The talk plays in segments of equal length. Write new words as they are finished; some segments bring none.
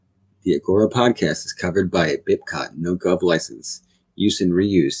The Agora podcast is covered by a BIPCOT no-gov license. Use and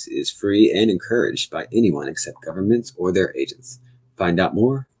reuse is free and encouraged by anyone except governments or their agents. Find out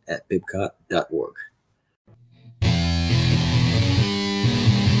more at bipcot.org. There's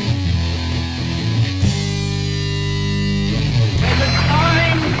a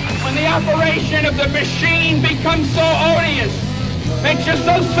time when the operation of the machine becomes so odious, makes you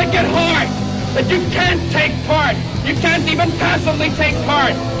so sick at heart that you can't take part. You can't even passively take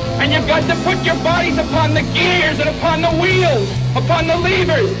part. And you've got to put your bodies upon the gears and upon the wheels, upon the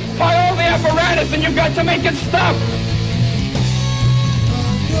levers, upon all the apparatus, and you've got to make it stop.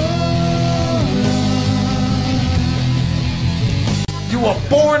 You were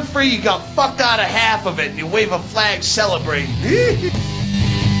born free, you got fucked out of half of it, and you wave a flag celebrating.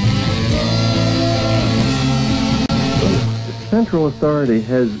 Central authority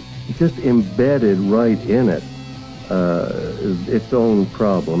has just embedded right in it its own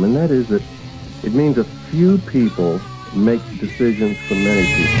problem, and that is that it means a few people make decisions for many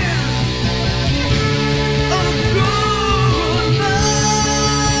people.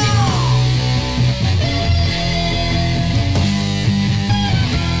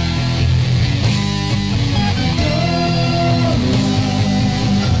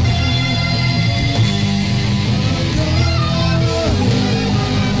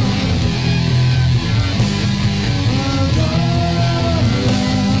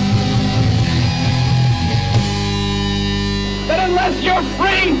 Unless you're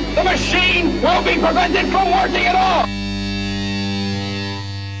free, the machine will be prevented from working at all.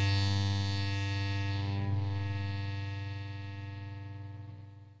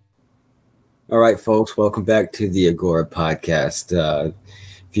 All right, folks, welcome back to the Agora podcast.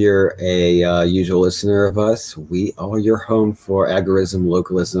 If you're a usual listener of us, we are your home for agorism,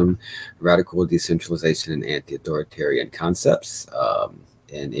 localism, radical decentralization, and anti-authoritarian concepts.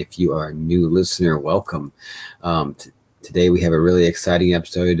 And if you are a new listener, welcome. Today we have a really exciting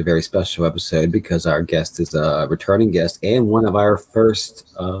episode, a very special episode, because our guest is a returning guest and one of our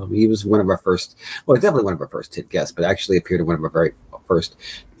first, he was one of our first, well, definitely one of our first 10 guests, but actually appeared in one of our very first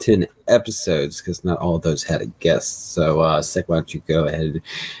 10 episodes, because not all of those had a guest. So, Sek, why don't you go ahead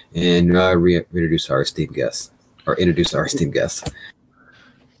and introduce our esteemed guest.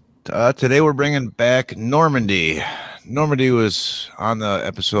 Today we're bringing back Normandy. Normandy was on the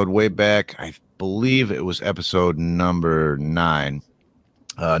episode way back, I believe it was episode number 9.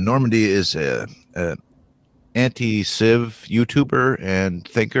 Normandy is a anti-civ YouTuber and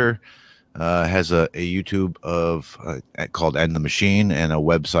thinker. Has a YouTube of called End the Machine and a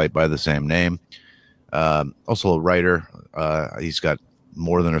website by the same name. Also a writer. He's got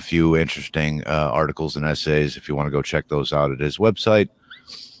more than a few interesting articles and essays. If you want to go check those out at his website.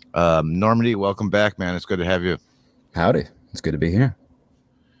 Normandy, welcome back, man. It's good to have you. Howdy. It's good to be here.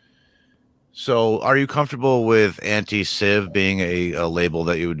 So are you comfortable with anti-civ being a label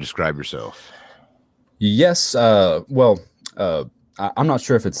that you would describe yourself? Yes. I'm not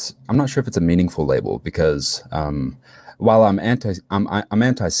sure if it's a meaningful label, because while I'm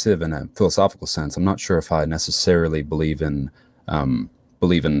anti-civ in a philosophical sense, I'm not sure if I necessarily believe in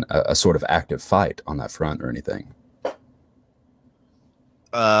a sort of active fight on that front or anything.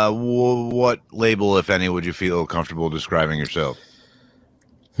 What label, if any, would you feel comfortable describing yourself?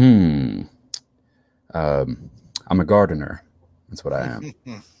 I'm a gardener. That's what I am.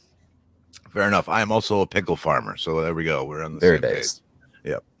 Fair enough. I am also a pickle farmer. So there we go. We're on the Very same nice.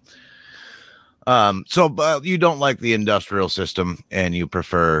 page. Yep. So you don't like the industrial system and you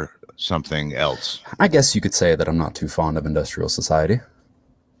prefer something else. I guess you could say that I'm not too fond of industrial society.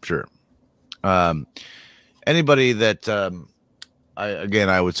 Sure. Anybody that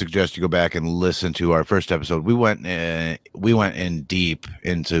I would suggest you go back and listen to our first episode. We went in deep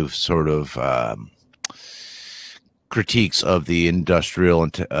into sort of critiques of the industrial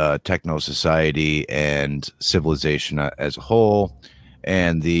and techno society and civilization as a whole,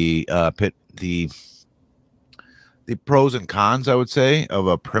 and the pros and cons, I would say, of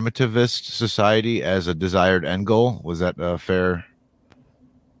a primitivist society as a desired end goal. Was that a fair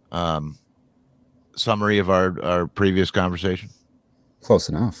summary of our previous conversation? Close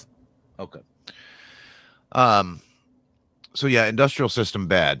enough. Okay. So yeah, industrial system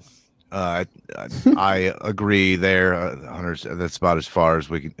bad. I agree there. Hunters, that's about as far as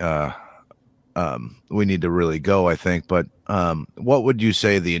we need to really go, I think. But what would you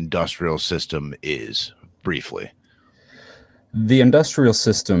say the industrial system is, briefly? The industrial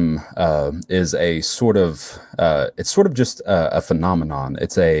system is a sort of it's sort of just a phenomenon.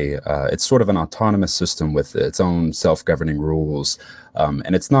 It's sort of an autonomous system with its own self-governing rules,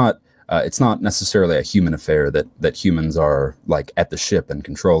 and it's not it's not necessarily a human affair that humans are like at the ship and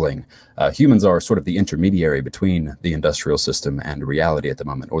controlling. Humans are sort of the intermediary between the industrial system and reality at the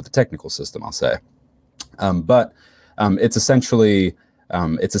moment, or the technical system, I'll say. But it's essentially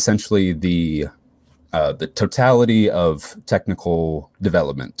the totality of technical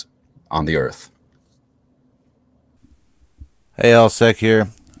development on the Earth. Hey, Alsec here.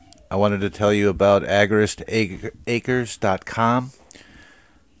 I wanted to tell you about agoristacres.com.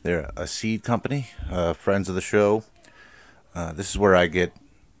 They're a seed company, friends of the show. This is where I get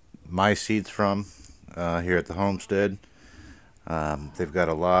my seeds from here at the homestead. They've got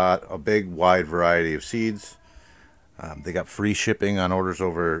a big, wide variety of seeds. They got free shipping on orders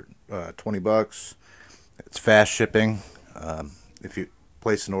over $20. It's fast shipping. If you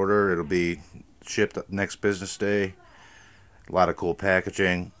place an order, it'll be shipped next business day. A lot of cool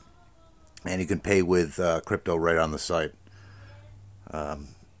packaging. And you can pay with crypto right on the site.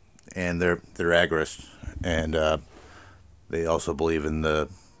 And they're agorists, and they also believe in the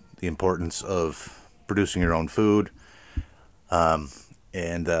importance of producing your own food. And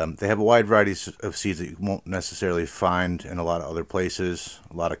they have a wide variety of seeds that you won't necessarily find in a lot of other places.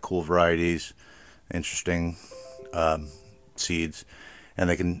 A lot of cool varieties, interesting seeds, and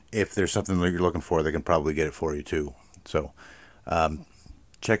they can, if there's something that you're looking for, they can probably get it for you too. So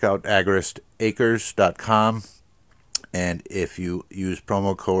check out agoristacres.com, and if you use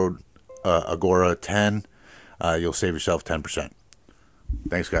promo code Agora10, you'll save yourself 10%.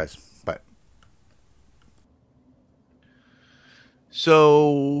 Thanks, guys. Bye.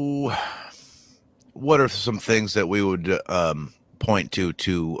 So, what are some things that we would point to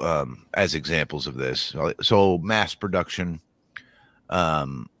as examples of this? So, mass production.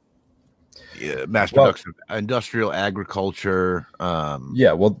 Industrial agriculture.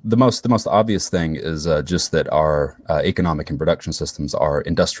 Well, the most obvious thing is just that our economic and production systems are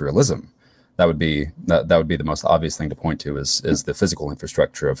industrialism. That would be the most obvious thing to point to is the physical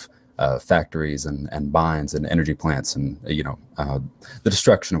infrastructure of factories and mines and energy plants and the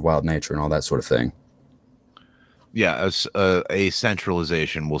destruction of wild nature and all that sort of thing. Yeah, a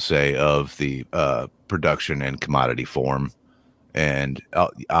centralization, we'll say, of the production and commodity form. And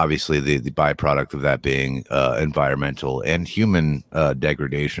obviously the byproduct of that being environmental and human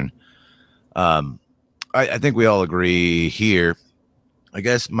degradation. I think we all agree here. I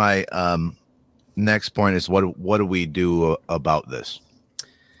guess my next point is what do we do about this?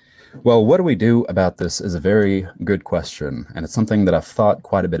 Well, what do we do about this is a very good question, and it's something that I've thought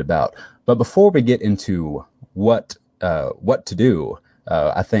quite a bit about. But before we get into what to do,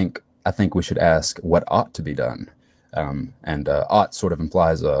 I think we should ask what ought to be done. And ought sort of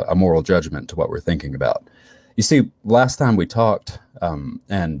implies a moral judgment to what we're thinking about. You see, last time we talked,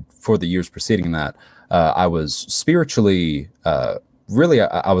 and for the years preceding that, I was spiritually, really,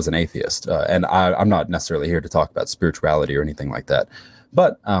 I was an atheist. And I'm not necessarily here to talk about spirituality or anything like that.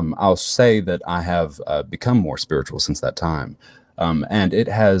 But I'll say that I have become more spiritual since that time. And it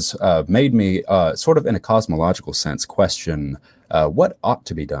has made me, sort of in a cosmological sense, question what ought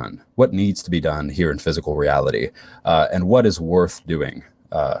to be done, what needs to be done here in physical reality, and what is worth doing.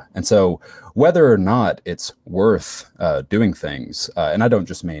 And so whether or not it's worth doing things, and I don't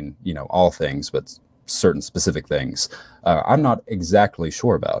just mean, all things, but certain specific things, I'm not exactly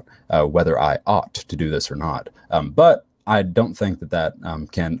sure about whether I ought to do this or not. But I don't think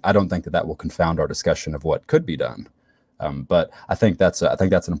that will confound our discussion of what could be done. But I think that's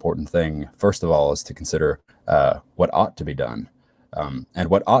an important thing. First of all, is to consider what ought to be done. And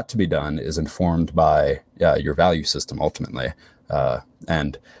what ought to be done is informed by your value system ultimately.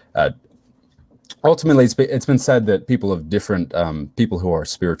 And ultimately, it's been said that people of different people who are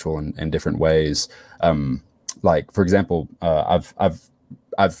spiritual in different ways, like for example, I've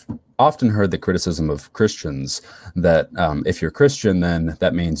often heard the criticism of Christians that if you're Christian, then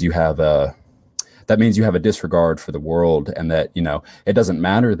that means you have a disregard for the world, and that it doesn't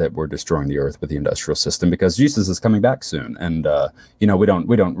matter that we're destroying the earth with the industrial system because Jesus is coming back soon, and we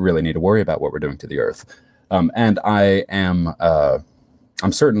don't really need to worry about what we're doing to the earth. And I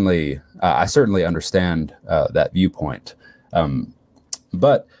certainly understand that viewpoint,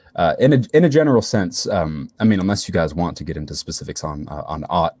 but in a general sense, unless you guys want to get into specifics on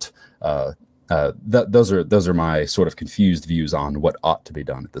ought. Those are my sort of confused views on what ought to be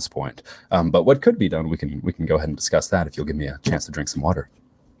done at this point. But what could be done, we can go ahead and discuss that if you'll give me a chance to drink some water.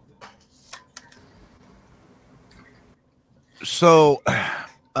 So,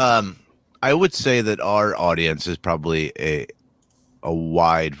 I would say that our audience is probably a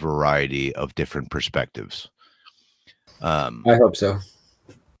wide variety of different perspectives. I hope so.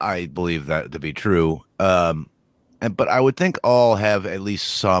 I believe that to be true. but I would think all have at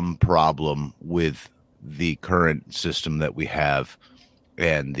least some problem with the current system that we have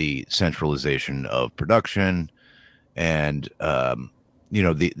and the centralization of production and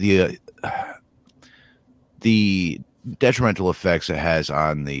the detrimental effects it has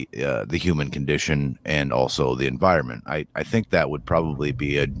on the human condition and also the environment. I think that would probably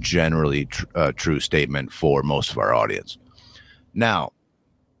be a generally true statement for most of our audience. Now,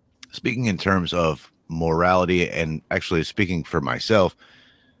 speaking in terms of morality, and actually speaking for myself,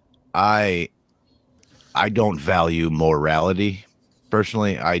 I don't value morality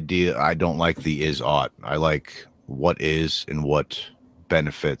personally. I don't like the is ought. I like what is and what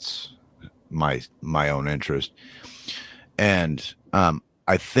benefits my own interest. And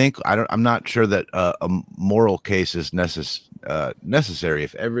I think I'm not sure that a moral case is necessary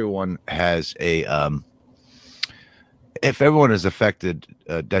if everyone has if everyone is affected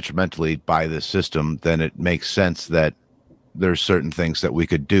detrimentally by this system. Then it makes sense that there's certain things that we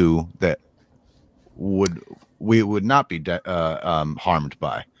could do that we would not be harmed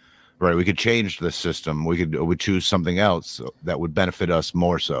by. Right? We could change the system. We choose something else that would benefit us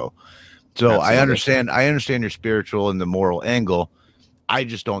more so. So absolutely. I understand your spiritual and the moral angle. I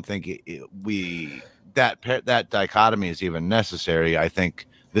just don't think that dichotomy is even necessary. I think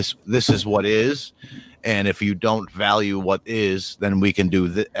this is what is, and if you don't value what is, then we can do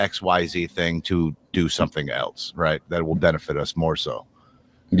the XYZ thing to do something else, right? That will benefit us more so.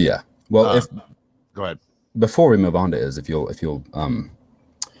 Yeah. Well, go ahead. Before we move on to if you'll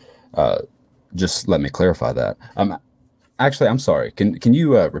just let me clarify that. Actually, I'm sorry. Can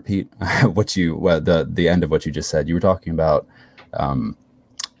you repeat what the end of what you just said? You were talking about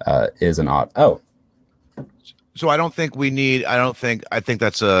is an ought. Oh, so I don't think we need. I think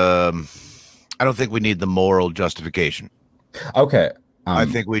that's I don't think we need the moral justification. Okay. I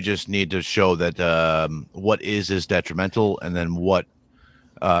think we just need to show that what is detrimental, and then what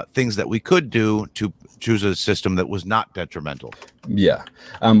things that we could do to choose a system that was not detrimental. Yeah.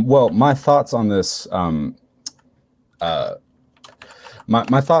 Well, my thoughts on this.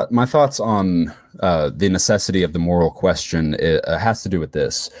 My thoughts on the necessity of the moral question has to do with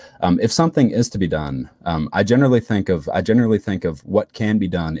this. If something is to be done, I generally think of what can be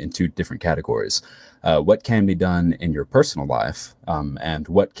done in two different categories. What can be done in your personal life, and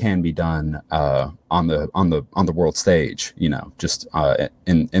what can be done on the world stage. Just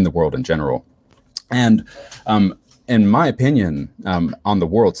in the world in general. And in my opinion, on the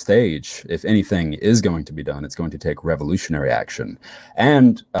world stage, if anything is going to be done, it's going to take revolutionary action.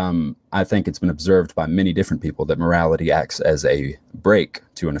 And I think it's been observed by many different people that morality acts as a brake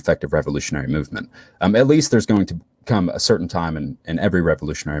to an effective revolutionary movement. At least there's going to come a certain time in every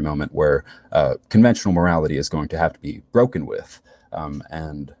revolutionary moment where conventional morality is going to have to be broken with.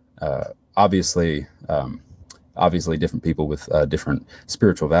 And obviously different people with different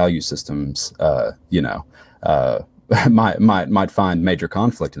spiritual value systems, might find major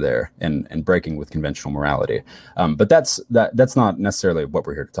conflict there in breaking with conventional morality. But that's not necessarily what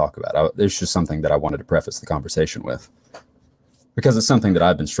we're here to talk about. It's just something that I wanted to preface the conversation with, because it's something that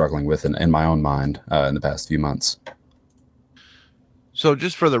I've been struggling with in my own mind in the past few months. So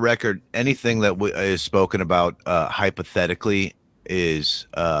just for the record, anything that is spoken about hypothetically is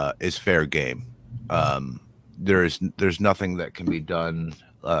fair game. There's nothing that can be done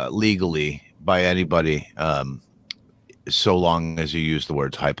legally by anybody, so long as you use the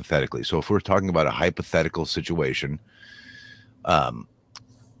words hypothetically. So if we're talking about a hypothetical situation,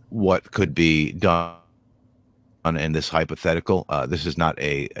 what could be done in this hypothetical? This is not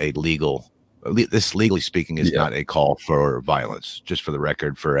a legal. This, legally speaking, is not a call for violence. Just for the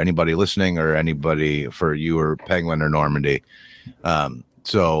record, for anybody listening, or anybody, for you or Penguin or Normandy.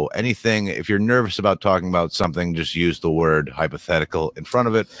 So anything, if you're nervous about talking about something, just use the word hypothetical in front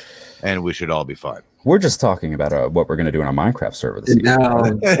of it, and we should all be fine. We're just talking about what we're going to do in our Minecraft server this evening.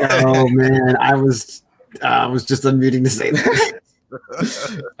 Oh man, I was just unmuting to say that.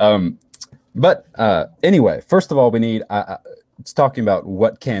 But anyway, first of all, we need. It's talking about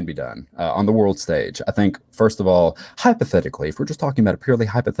what can be done on the world stage. I think, first of all, hypothetically, if we're just talking about a purely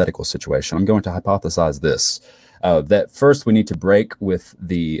hypothetical situation, I'm going to hypothesize this. That first, we need to break with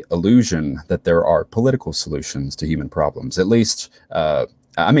the illusion that there are political solutions to human problems. At least,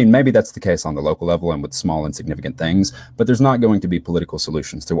 maybe that's the case on the local level and with small insignificant things, but there's not going to be political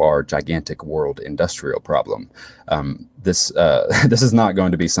solutions to our gigantic world industrial problem. This is not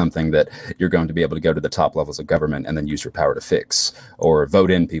going to be something that you're going to be able to go to the top levels of government and then use your power to fix, or vote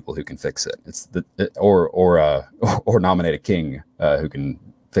in people who can fix it. Or nominate a king who can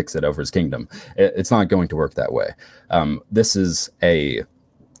fix it over his kingdom. It's not going to work that way. This is a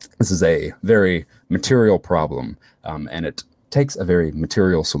this is a very material problem, and it takes a very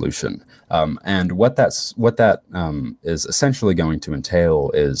material solution. And what that is essentially going to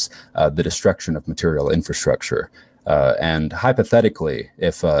entail is the destruction of material infrastructure. And hypothetically,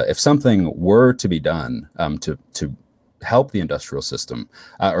 if something were to be done to help the industrial system,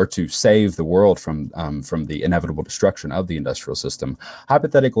 or to save the world from the inevitable destruction of the industrial system,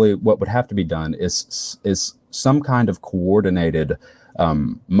 hypothetically, what would have to be done is some kind of coordinated,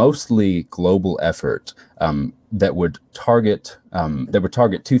 mostly global effort that would target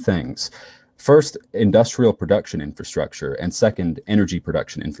two things. First, industrial production infrastructure, and second, energy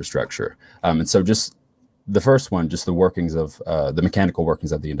production infrastructure. And so just the first one, just the workings of the mechanical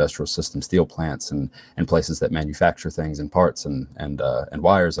workings of the industrial system, steel plants and places that manufacture things and parts and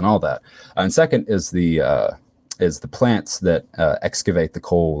wires and all that. And second is the plants that excavate the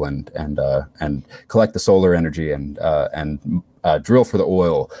coal and collect the solar energy and drill for the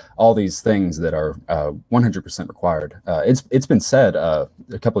oil. All these things that are 100% required. It's been said a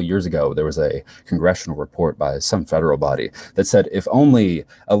couple of years ago, there was a congressional report by some federal body that said if only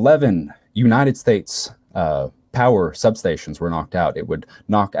 11 United States power substations were knocked out, it would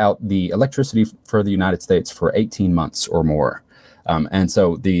knock out the electricity for the United States for 18 months or more. And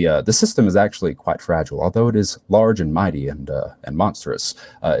so the system is actually quite fragile, although it is large and mighty and monstrous.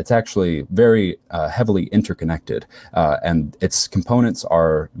 It's actually very heavily interconnected, and its components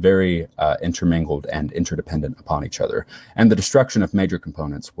are very intermingled and interdependent upon each other. And the destruction of major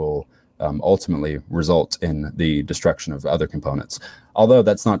components will ultimately result in the destruction of other components. Although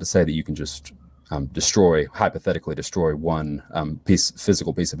that's not to say that you can just hypothetically destroy one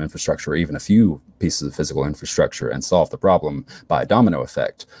physical piece of infrastructure, or even a few pieces of physical infrastructure, and solve the problem by a domino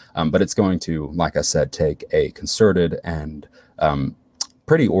effect. But it's going to, like I said, take a concerted and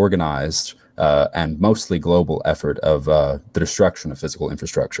pretty organized and mostly global effort of the destruction of physical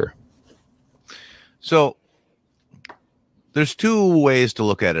infrastructure. So there's two ways to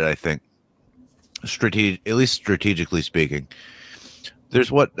look at it, I think, at least strategically speaking. There's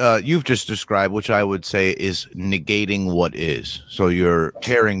what you've just described, which I would say is negating what is. So you're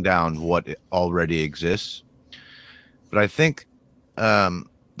tearing down what already exists. But I think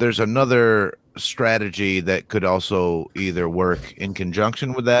there's another strategy that could also either work in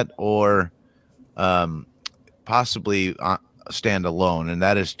conjunction with that or possibly stand alone, and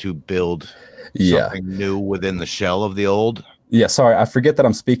that is to build something new within the shell of the old. Yeah, sorry, I forget that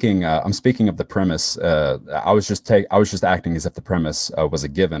I'm speaking. I'm speaking of the premise. I was just acting as if the premise was a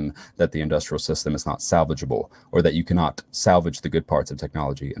given that the industrial system is not salvageable, or that you cannot salvage the good parts of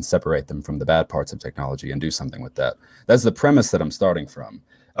technology and separate them from the bad parts of technology and do something with that. That's the premise that I'm starting from.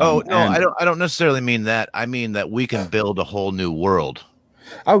 No, I don't necessarily mean that. I mean that we can build a whole new world.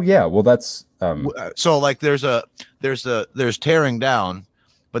 Oh yeah, well that's so like there's tearing down,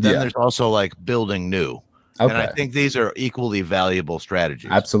 but then there's also like building new. Okay. And I think these are equally valuable strategies.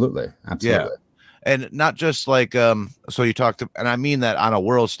 Absolutely. Yeah. And not just like, so you talked to, and I mean that on a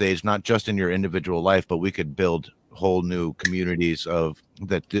world stage, not just in your individual life, but we could build whole new communities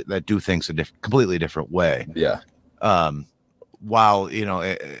that do things a completely different way. Yeah. While,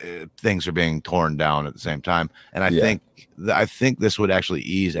 things are being torn down at the same time. And I think this would actually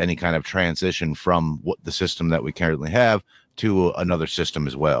ease any kind of transition from what the system that we currently have to another system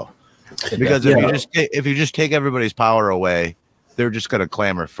as well. Because if you just take everybody's power away, they're just going to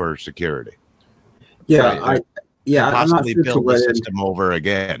clamor for security. Yeah, right? Possibly build the system over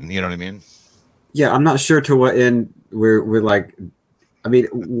again. You know what I mean? Yeah, I'm not sure to what end we're like. I mean,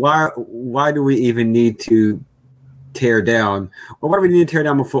 why do we even need to tear down? Well, why do we need to tear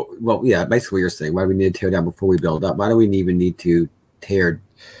down before? Well, yeah, basically you're saying why do we need to tear down before we build up? Why do we even need to tear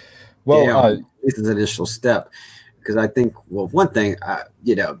down? This is an initial step. Because I think, well, one thing,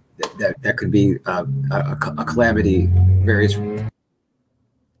 that could be a calamity.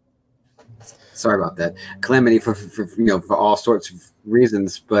 Sorry about that. Calamity for all sorts of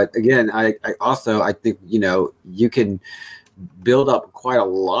reasons. But again, I think you can build up quite a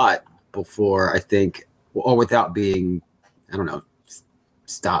lot before, I think, or without being, I don't know,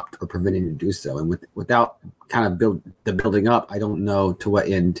 stopped or prevented to do so, and without kind of building up, I don't know to what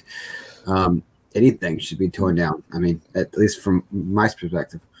end. Anything should be torn down. I mean, at least from my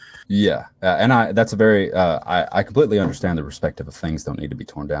perspective. Yeah, and that's a very I completely understand the perspective of things don't need to be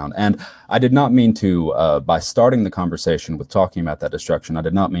torn down. And I did not mean to, by starting the conversation with talking about that destruction, I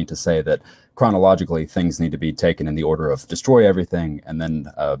did not mean to say that chronologically things need to be taken in the order of destroy everything and then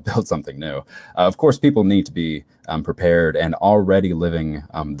build something new. Of course, people need to be prepared and already living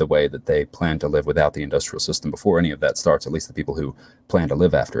the way that they plan to live without the industrial system before any of that starts, at least the people who plan to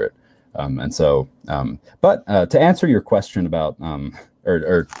live after it. But to answer your question about,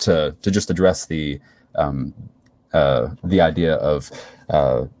 or to just address the idea of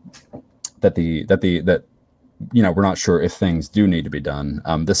that we're not sure if things do need to be done.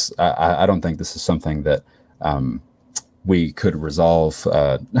 I don't think this is something that we could resolve.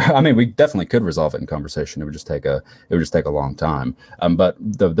 I mean, we definitely could resolve it in conversation. It would just take a long time. But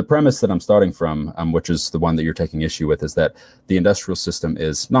the premise that I'm starting from, which is the one that you're taking issue with, is that the industrial system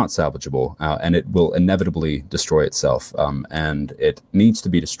is not salvageable, and it will inevitably destroy itself. And it needs to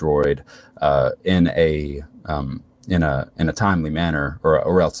be destroyed in a timely manner,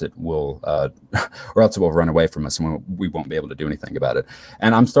 or else it will run away from us, and we won't be able to do anything about it.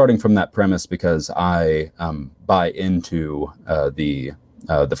 And I'm starting from that premise because I buy into the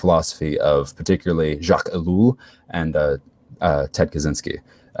philosophy of particularly Jacques Ellul and Ted Kaczynski,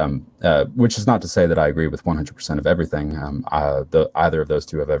 which is not to say that I agree with 100% of everything either of those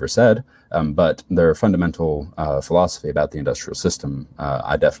two have ever said, but their fundamental philosophy about the industrial system,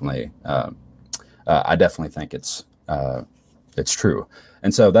 I definitely think it's true.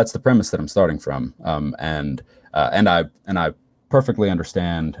 And so that's the premise that I'm starting from. And I perfectly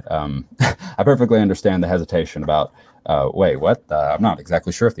understand. I perfectly understand the hesitation about, wait, what? I'm not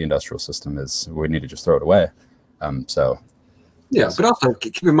exactly sure if the industrial system we need to just throw it away. Yeah, but also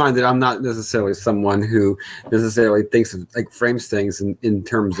keep in mind that I'm not necessarily someone who necessarily thinks of, like, frames things in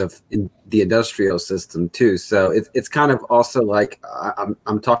terms of in the industrial system too. So it's kind of also like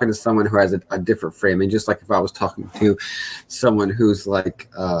I'm talking to someone who has a different frame, and just like if I was talking to someone who's like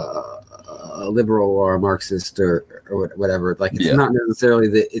a liberal or a Marxist or whatever, like it's not necessarily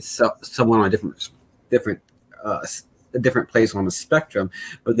that it's someone on a different place on the spectrum,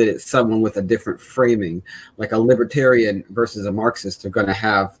 but that it's someone with a different framing. Like a libertarian versus a Marxist are going to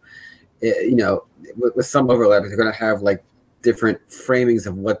have, with some overlap, they're going to have like different framings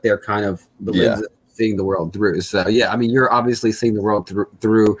of what they're kind of the lens of seeing the world through. So yeah, I mean, you're obviously seeing the world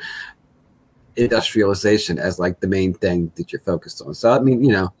through industrialization as like the main thing that you're focused on. So I mean,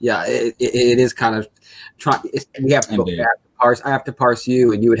 it is kind of trying. We have to go back. I have to parse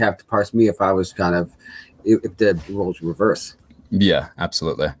you, and you would have to parse me if I was kind of. If the roles reverse. Yeah,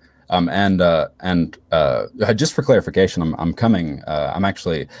 absolutely. And just for clarification, I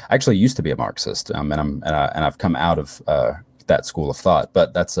actually used to be a Marxist, and I've come out of that school of thought.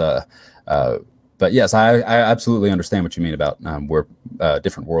 But but yes, I absolutely understand what you mean about we're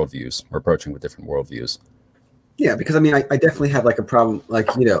different worldviews. We're approaching with different worldviews. Yeah, because I mean, I definitely have like a problem. Like,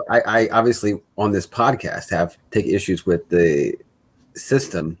 I obviously on this podcast take issues with the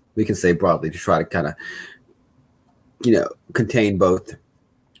system, we can say broadly, to try to kind of contain both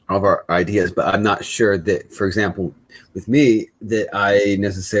of our ideas. But I'm not sure that, for example, with me, that I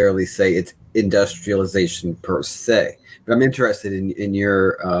necessarily say it's industrialization per se. But I'm interested in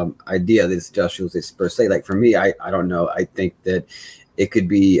your idea that it's industrialization per se. Like for me, I don't know. I think that it could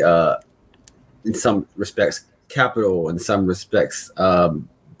be in some respects capital, in some respects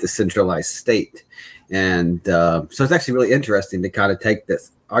decentralized state. And so it's actually really interesting to kind of take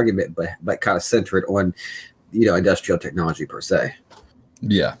this argument, but kind of center it on, industrial technology per se.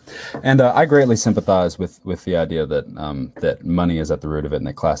 Yeah, and I greatly sympathize with the idea that that money is at the root of it, and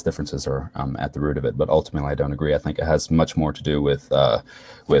that class differences are at the root of it. But ultimately, I don't agree. I think it has much more to do with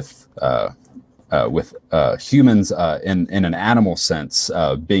humans in an animal sense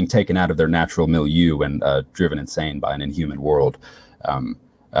being taken out of their natural milieu and driven insane by an inhuman world.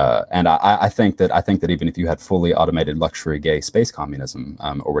 And I think that even if you had fully automated luxury gay space communism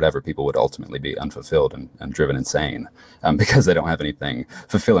or whatever, people would ultimately be unfulfilled and driven insane because they don't have anything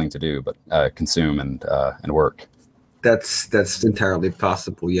fulfilling to do but consume and work. That's entirely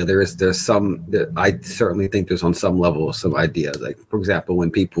possible. Yeah, there's some that I certainly think there's on some level some idea. Like, for example,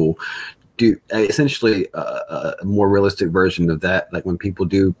 when people do essentially a more realistic version of that, like when people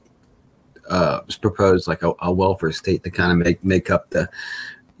do propose like a welfare state to kind of make up the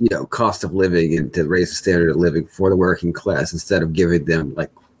cost of living and to raise the standard of living for the working class, instead of giving them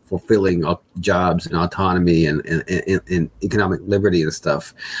like fulfilling jobs and autonomy and economic liberty and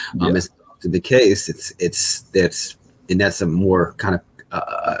stuff. It's often the case. That's a more kind of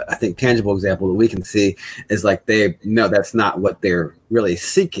I think tangible example that we can see is like that's not what they're really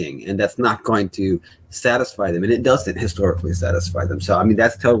seeking, and that's not going to satisfy them, and it doesn't historically satisfy them. So I mean,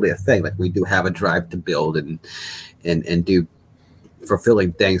 that's totally a thing. Like we do have a drive to build and do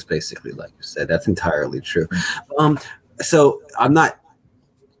fulfilling things, basically, like you said. That's entirely true. So I'm not,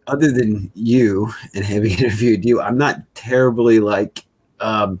 other than you and having interviewed you, I'm not terribly like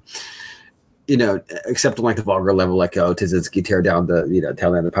except on like the vulgar level, like Kaczynski tear down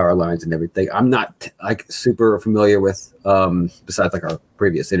the power lines and everything. I'm not like super familiar with besides like our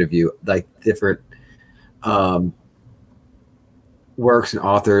previous interview, like different works and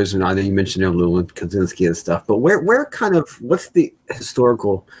authors, and I know you mentioned Lul and Kaczynski and stuff, but where kind of what's the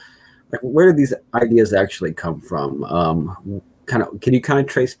historical, like where did these ideas actually come from? Can you kind of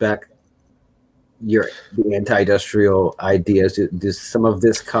trace back the anti-industrial ideas? Does some of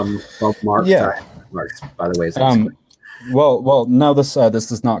this come from Marx? Yeah. Marx, by the way, is well, no, this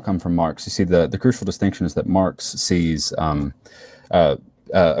does not come from Marx. You see, the crucial distinction is that Marx sees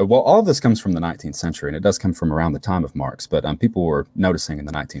all of this comes from the 19th century, and it does come from around the time of Marx. But people were noticing in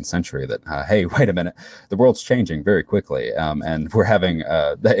the 19th century that, hey, wait a minute, the world's changing very quickly, and we're having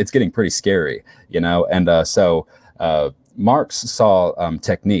it's getting pretty scary, And so Marx saw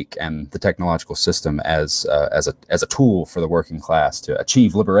technique and the technological system as a tool for the working class to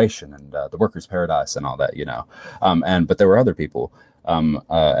achieve liberation and the workers' paradise and all that, but there were other people,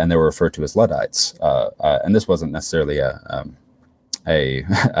 and they were referred to as Luddites, and this wasn't necessarily a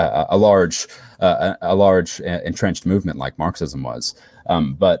large entrenched movement like Marxism was,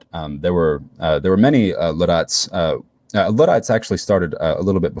 but there were many Luddites. Luddites actually started a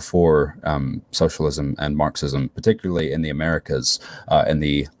little bit before socialism and Marxism, particularly in the Americas in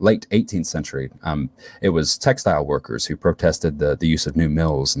the late 18th century. It was textile workers who protested the use of new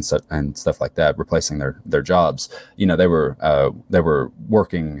mills and stuff like that, replacing their jobs. They were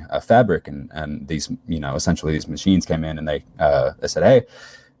working fabric, and these essentially these machines came in, and they said, hey,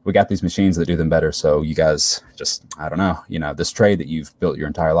 we got these machines that do them better. So you guys just, I don't know, this trade that you've built your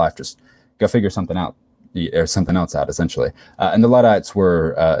entire life, just go figure something out. Or something else out, essentially. And the Luddites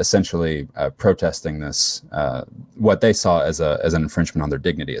were essentially protesting this, what they saw as an infringement on their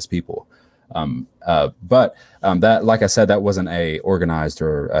dignity as people. But that, like I said, that wasn't a organized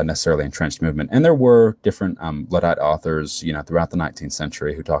or necessarily entrenched movement. And there were different Luddite authors, throughout the 19th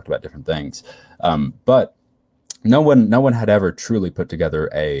century who talked about different things. But no one had ever truly put together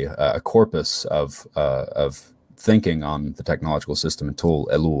a corpus of thinking on the technological system until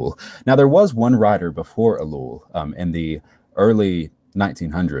Ellul. Now, there was one writer before Ellul in the early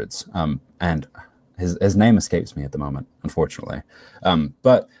 1900s, and his name escapes me at the moment, unfortunately.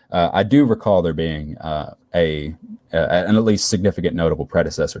 But I do recall there being an at least significant notable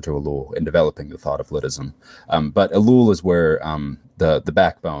predecessor to Ellul in developing the thought of Luddism. But Ellul is where the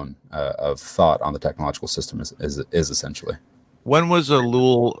backbone of thought on the technological system is essentially. When was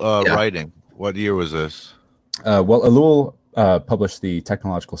Ellul writing? What year was this? Well, Ellul published the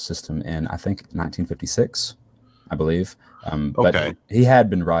technological system in, I think, 1956, I believe. But he had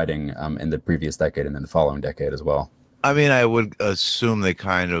been writing in the previous decade and in the following decade as well. I mean, I would assume they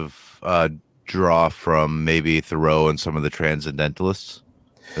kind of draw from maybe Thoreau and some of the transcendentalists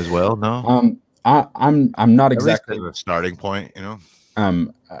as well. No, I'm not exactly the starting point,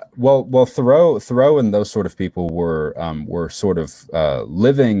 Well, Thoreau and those sort of people were sort of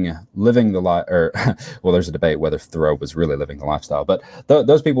living the life, or well, there's a debate whether Thoreau was really living the lifestyle, but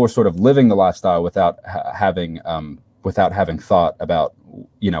those people were sort of living the lifestyle without having thought about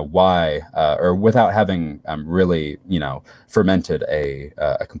why, or without having really fermented a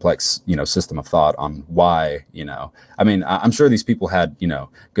complex system of thought on why. I mean, I'm sure these people had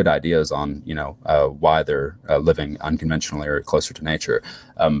good ideas on why they're living unconventionally or closer to nature,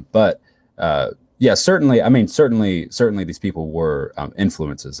 but yeah, certainly. I mean, certainly these people were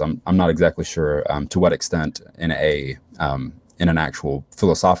influences. I'm not exactly sure to what extent in an actual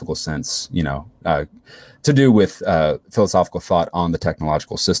philosophical sense, to do with philosophical thought on the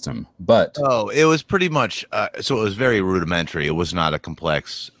technological system. But it was pretty much so it was very rudimentary. It was not a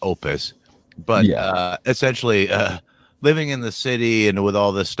complex opus, but essentially living in the city and with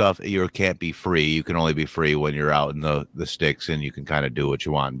all this stuff, you can't be free. You can only be free when you're out in the sticks, and you can kind of do what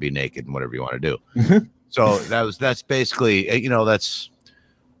you want and be naked and whatever you want to do. So that's basically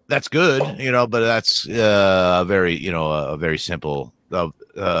that's good, but that's a very simple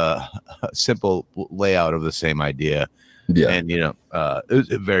simple layout of the same idea. Yeah. And it was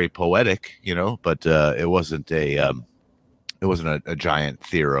very poetic, but it wasn't a giant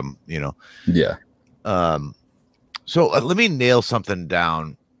theorem, Yeah. So let me nail something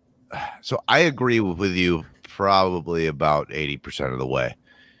down. So I agree with you probably about 80% of the way.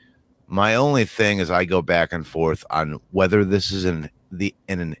 My only thing is I go back and forth on whether this is an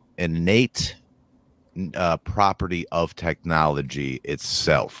innate property of technology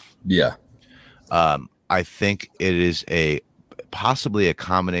itself. Yeah. I think it is possibly a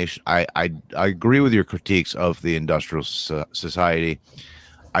combination. I agree with your critiques of the industrial society.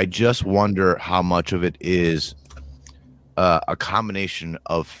 I just wonder how much of it is a combination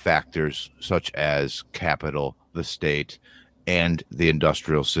of factors such as capital, the state, and the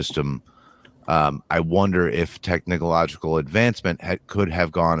industrial system. I wonder if technological advancement could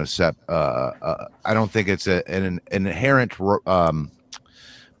have gone a step. I don't think it's an inherent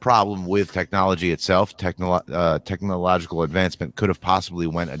problem with technology itself. Technological advancement could have possibly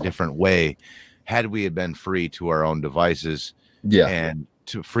went a different way had we had been free to our own devices, and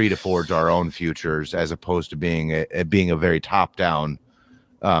free to forge our own futures, as opposed to being a very top-down,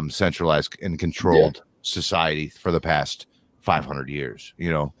 centralized and controlled society for the past 500 years.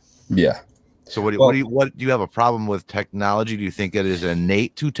 So what do you have a problem with technology? Do you think it is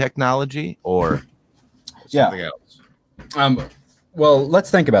innate to technology or something else? Well, let's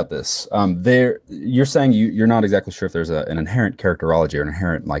think about this. You're saying you're not exactly sure if there's an inherent characterology or an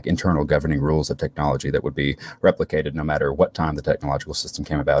inherent internal governing rules of technology that would be replicated no matter what time the technological system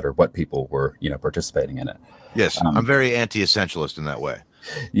came about or what people were participating in it. Yes, I'm very anti-essentialist in that way.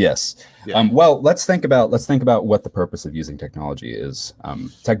 Yes. Yeah. Well, let's think about what the purpose of using technology is.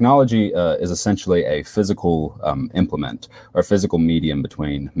 Technology is essentially a physical implement or physical medium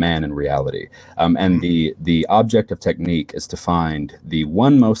between man and reality. And the object of technique is to find the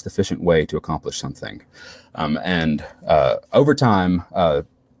one most efficient way to accomplish something. And over time,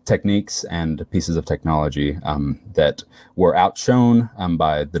 techniques and pieces of technology that were outshone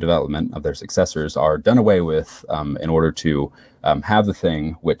by the development of their successors are done away with in order to have the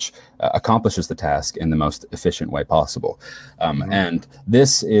thing which accomplishes the task in the most efficient way possible. And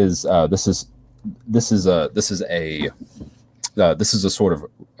this is a sort of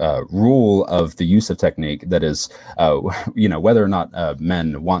rule of the use of technique that is, whether or not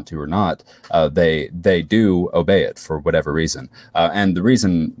men want to or not, they do obey it for whatever reason. And the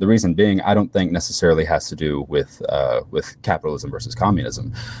reason being, I don't think necessarily has to do with capitalism versus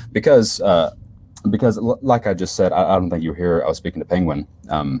communism, because like I just said, I don't think you were here. I was speaking to Penguin.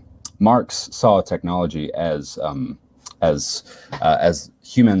 Marx saw technology as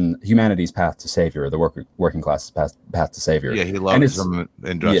humanity's path to savior, the working class's path to savior. Yeah, he loved some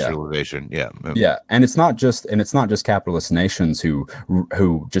industrialization. Yeah, and it's not just capitalist nations who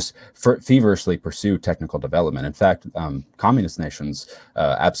just feverishly pursue technical development. In fact, communist nations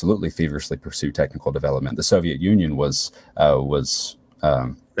absolutely feverishly pursue technical development. The Soviet Union was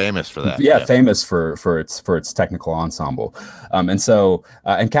famous for that. Famous for its technical ensemble.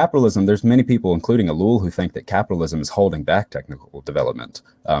 And capitalism, there's many people, including Ellul, who think that capitalism is holding back technical development.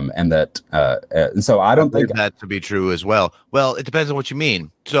 And so I don't think that to be true as well. Well, it depends on what you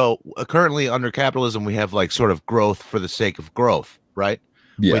mean. So currently under capitalism, we have sort of growth for the sake of growth, right?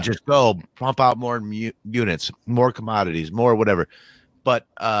 Yeah. We just go pump out more units, more commodities, more whatever. But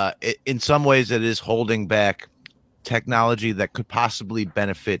in some ways it is holding back technology that could possibly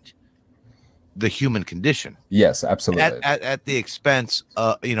benefit the human condition. Yes, absolutely. At the expense,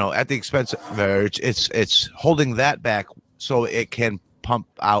 it's holding that back so it can pump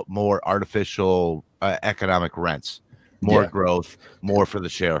out more artificial economic rents, more growth, more for the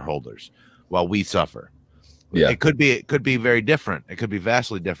shareholders, while we suffer. Yeah, it could be very different. It could be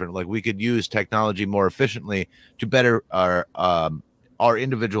vastly different. Like, we could use technology more efficiently to better our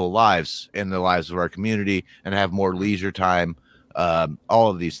individual lives and the lives of our community, and have more leisure time, all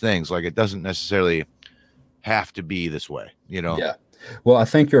of these things. Like, it doesn't necessarily have to be this way, Yeah. Well, I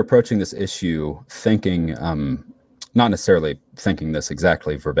think you're approaching this issue thinking, not necessarily thinking this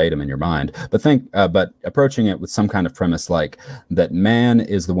exactly verbatim in your mind, but approaching it with some kind of premise like that man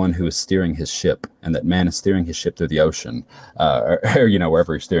is the one who is steering his ship, and that man is steering his ship through the ocean, or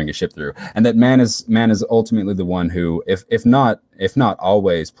wherever he's steering his ship through, and that man is ultimately the one who, if not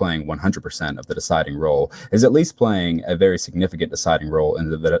always playing 100% of the deciding role, is at least playing a very significant deciding role in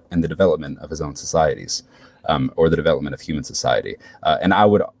the development of his own societies. Or the development of human society. And I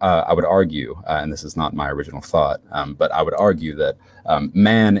would argue, and this is not my original thought, but I would argue that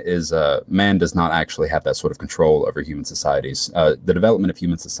man does not actually have that sort of control over human societies. The development of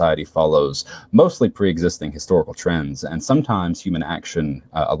human society follows mostly pre-existing historical trends, and sometimes human action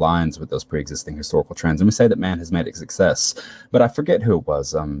aligns with those pre-existing historical trends. And we say that man has made a success, but I forget who it was,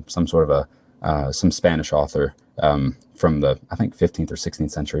 some Spanish author from the, I think, 15th or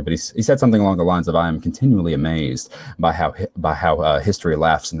 16th century, but he said something along the lines of, "I am continually amazed by how history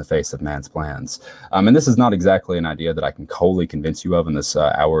laughs in the face of man's plans." And this is not exactly an idea that I can wholly convince you of in this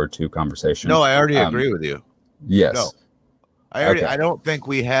hour or two conversation. No, I already agree with you. Yes, no, I don't think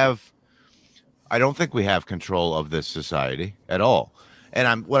we have control of this society at all.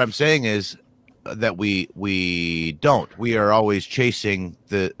 And what I'm saying is that we don't. We are always chasing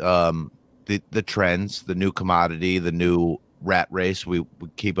the trends, the new commodity, the new rat race. We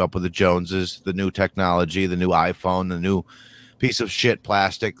keep up with the Joneses, the new technology, the new iPhone, the new piece of shit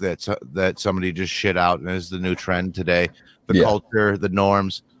plastic that somebody just shit out and is the new trend today. The culture, the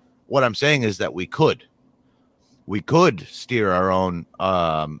norms. What I'm saying is that we could steer our own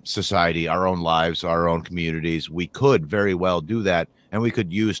society, our own lives, our own communities. We could very well do that, and we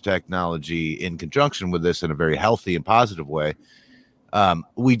could use technology in conjunction with this in a very healthy and positive way.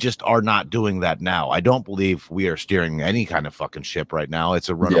 We just are not doing that now. I don't believe we are steering any kind of fucking ship right now. It's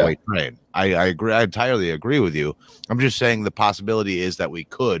a runaway train. I agree. I entirely agree with you. I'm just saying the possibility is that we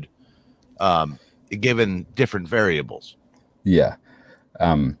could, given different variables. Yeah.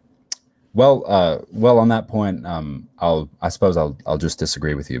 Well, on that point, I suppose I'll just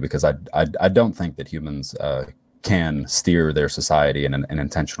disagree with you, because I don't think that humans can steer their society in an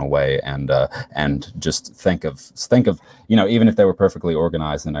intentional way, and just think of even if they were perfectly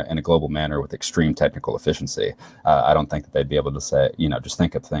organized in a global manner with extreme technical efficiency, I don't think that they'd be able to say, just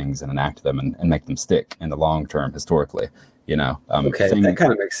think of things and enact them and make them stick in the long term historically. That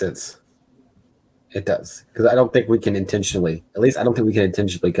kind of makes sense. It does, because I don't think we can intentionally,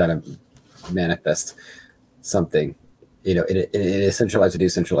 kind of manifest something, in a centralized or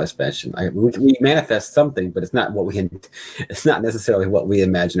decentralized fashion. We manifest something, but it's not necessarily what we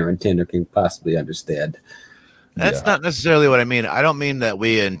imagine or intend or can possibly understand. That's not necessarily what I mean. I don't mean that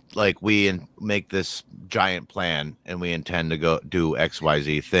we make this giant plan and we intend to go do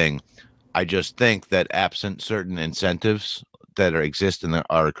XYZ thing. I just think that absent certain incentives that exist in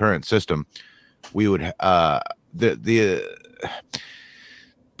our current system, we would the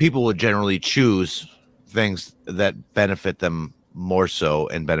people would generally choose things that benefit them more so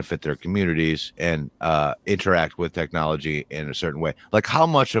and benefit their communities and interact with technology in a certain way. Like, how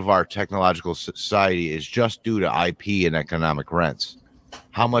much of our technological society is just due to IP and economic rents?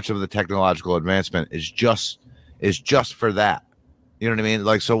 How much of the technological advancement is just for that? You know what I mean?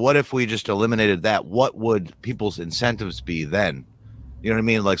 Like, so what if we just eliminated that? What would people's incentives be then? You know what I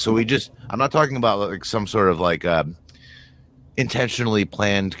mean? Like, so I'm not talking about like some sort of like intentionally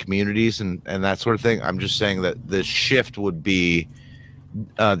planned communities and that sort of thing. I'm just saying that the shift would be,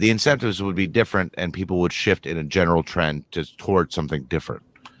 the incentives would be different, and people would shift in a general trend towards something different.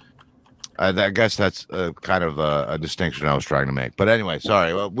 I guess that's kind of a distinction I was trying to make. But anyway,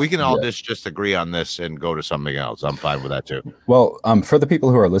 sorry. Well, we can all just agree on this and go to something else. I'm fine with that too. Well, for the people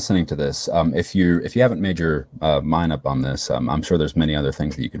who are listening to this, if you haven't made your mind up on this, I'm sure there's many other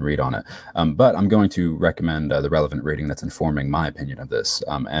things that you can read on it. But I'm going to recommend the relevant reading that's informing my opinion of this,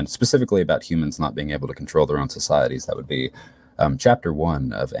 and specifically about humans not being able to control their own societies. That would be Chapter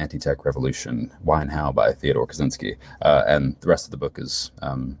 1 of Anti-Tech Revolution: Why and How by Theodore Kaczynski, and the rest of the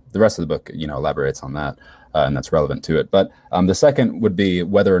book elaborates on that, and that's relevant to it. But the second would be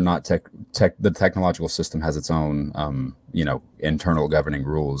whether or not the technological system has its own internal governing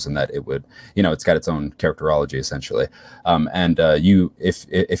rules, and that it would it's got its own characterology essentially.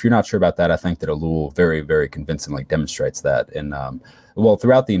 If you're not sure about that, I think that Ellul very, very convincingly demonstrates that in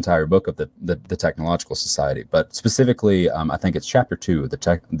throughout the entire book of the Technological Society, but specifically, I think it's Chapter 2, the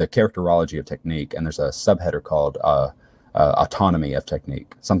characterology of technique, and there's a subheader called autonomy of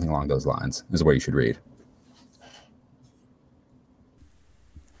technique, something along those lines is where you should read.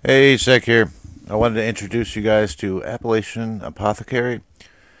 Hey, Sek here. I wanted to introduce you guys to Appalachian Apothecary.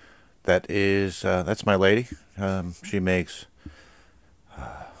 That's my lady. She makes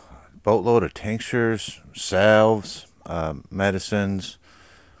a boatload of tinctures, salves, medicines,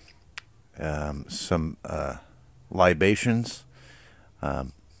 some libations,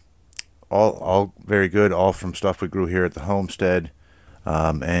 all very good, all from stuff we grew here at the homestead,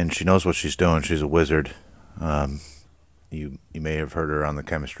 and she knows what she's doing. She's a wizard. You may have heard her on the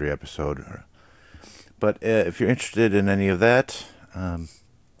chemistry episode, but if you're interested in any of that,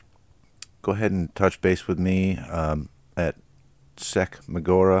 go ahead and touch base with me at Sek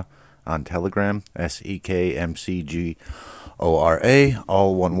Magora on Telegram, SEKMCGORA,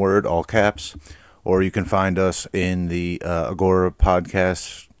 all one word, all caps. Or you can find us in the Agora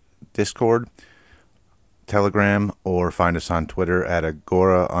Podcast Discord, Telegram, or find us on Twitter at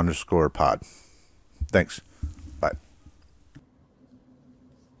Agora_pod. Thanks. Bye.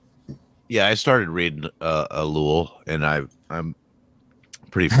 Yeah, I started reading Ellul, and I'm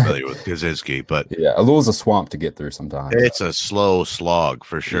pretty familiar with Kaczynski, but Ellul's a swamp to get through sometimes. It's a slow slog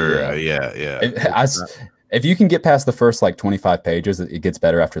for sure. Yeah. If you can get past the first 25 pages, it gets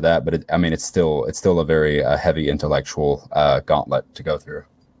better after that. But it's still a very heavy intellectual gauntlet to go through.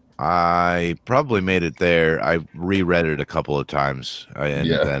 I probably made it there. I reread it a couple of times, and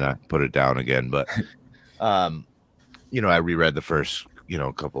then I put it down again. But I reread the first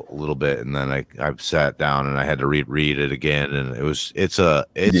a little bit, and then I sat down and I had to read it again, and it's a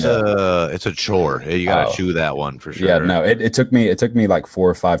chore. You gotta chew that one for sure. Yeah, no, it took me like 4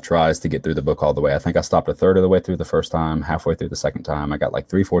 or 5 tries to get through the book all the way. I think I stopped a third of the way through the first time, halfway through the second time. I got like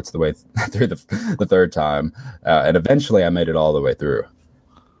 3/4 of the way through the third time, and eventually I made it all the way through.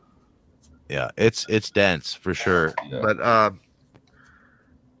 Yeah, it's dense for sure, but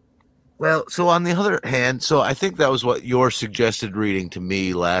well, so on the other hand, so I think that was what your suggested reading to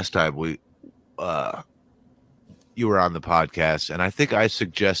me last time you were on the podcast, and I think I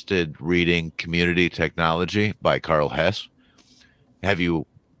suggested reading Community Technology by Carl Hess. Have you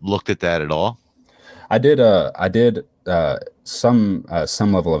looked at that at all? I did some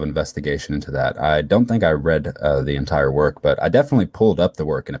level of investigation into that. I don't think I read the entire work, but I definitely pulled up the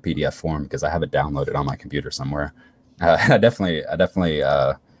work in a PDF form because I have it downloaded on my computer somewhere. I definitely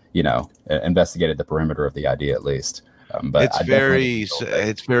investigated the perimeter of the idea at least. But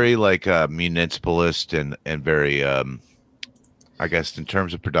it's very like municipalist and very, I guess in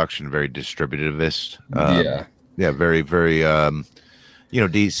terms of production, very distributivist. Very, very,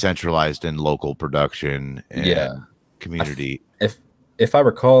 decentralized and local production. And community. If I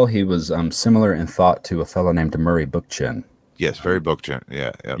recall, he was similar in thought to a fellow named Murray Bookchin. Yes, very Bookchin.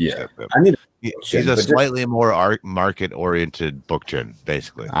 Yeah. I need. He's a slightly more market-oriented Bookchin,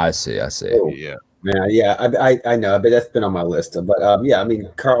 basically. I see. Oh, yeah. I know, but that's been on my list. But I mean,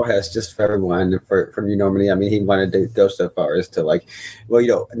 Carl Hess, just for everyone, from Normandy, I mean, he wanted to go so far as to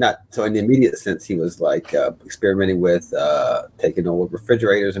not so in the immediate sense, he was like experimenting with taking old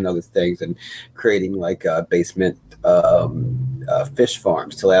refrigerators and other things and creating like basement fish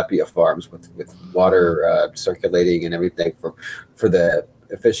farms, tilapia farms with water circulating and everything for the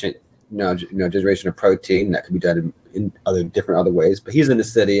efficient generation of protein that can be done in other ways. But he's in the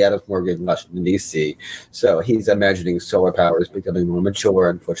city, Adams Morgan, Washington D.C. So he's imagining solar power is becoming more mature.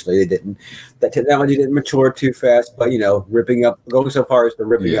 Unfortunately, that technology didn't mature too fast. But going so far as to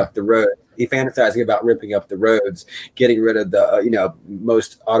ripping up the road. He fantasizing about ripping up the roads, getting rid of the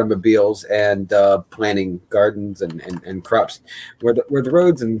most automobiles, and planting gardens and crops where the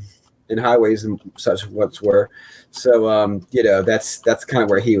roads and highways and such once were. So that's kind of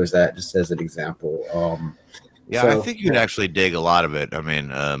where he was at, just as an example. I think you'd actually dig a lot of it. I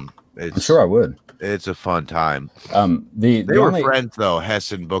mean, I'm sure I would. It's a fun time. They were friends though,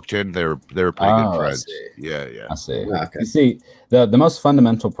 Hess and Bookchin. They were pretty good friends. Yeah. I see. Okay. You see, the most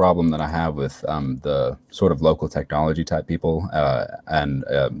fundamental problem that I have with the sort of local technology type people and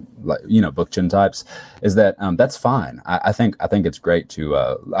Bookchin types is that that's fine. I think it's great to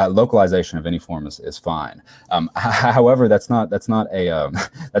localization of any form is fine. However, that's not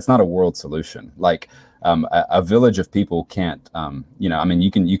a world solution. Like. A village of people can't, you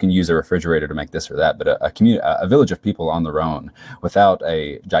can use a refrigerator to make this or that, but a village of people on their own without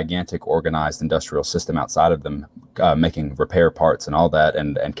a gigantic organized industrial system outside of them making repair parts and all that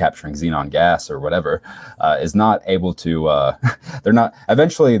and capturing xenon gas or whatever is not able to,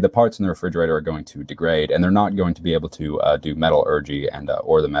 eventually the parts in the refrigerator are going to degrade and they're not going to be able to do metallurgy and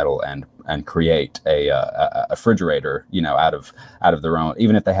ore the metal and create a refrigerator, out of their own.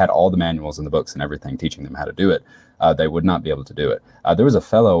 Even if they had all the manuals and the books and everything teaching them how to do it, they would not be able to do it. There was a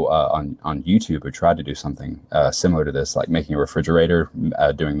fellow on YouTube who tried to do something similar to this, like making a refrigerator,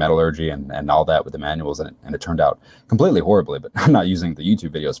 doing metallurgy and all that with the manuals, and it turned out completely horribly. But I'm not using the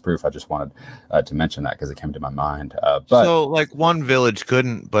YouTube video as proof. I just wanted to mention that because it came to my mind. So like one village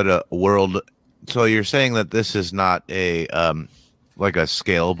couldn't, but a world. So you're saying that this is not a like a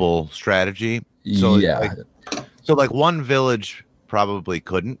scalable strategy. So like one village probably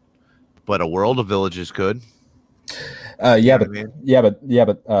couldn't, but a world of villages could. Then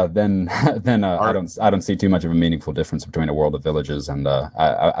I don't see too much of a meaningful difference between a world of villages and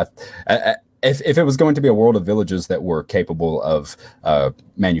if it was going to be a world of villages that were capable of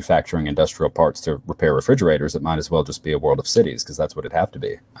manufacturing industrial parts to repair refrigerators, it might as well just be a world of cities, because that's what it'd have to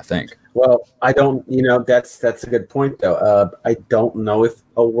be, I think. Well, I don't, that's a good point though. I don't know if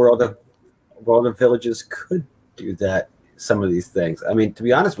a world of villages could do that. Some of these things. I mean, to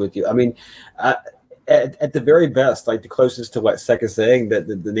be honest with you, I mean, at the very best, like the closest to what Sek is saying, that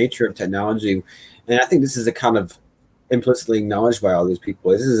the nature of technology, and I think this is a kind of implicitly acknowledged by all these people.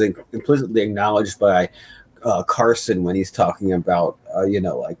 This is implicitly acknowledged by Carson when he's talking about,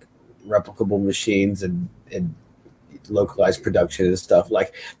 like replicable machines and localized production and stuff.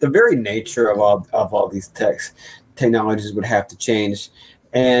 Like the very nature of all these technologies would have to change,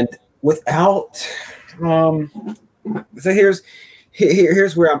 and without. So here's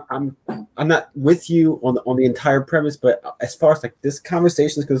where I'm not with you on the entire premise, but as far as like this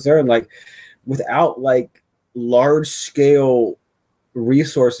conversation is concerned, like without like large scale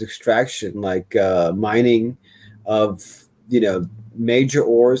resource extraction, like mining of, major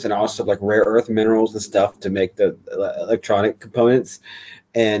ores, and also like rare earth minerals and stuff to make the electronic components,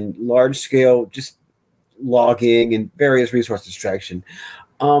 and large scale just logging and various resource extraction.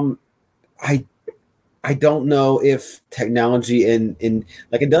 I I don't know if technology in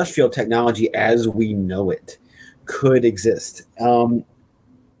like industrial technology as we know it could exist.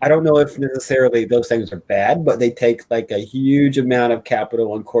 I don't know if necessarily those things are bad, but they take like a huge amount of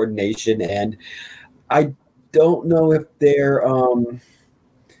capital and coordination, and I don't know if they're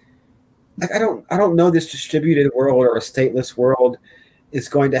like I don't know this distributed world or a stateless world is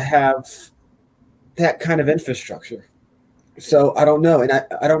going to have that kind of infrastructure. So I don't know, and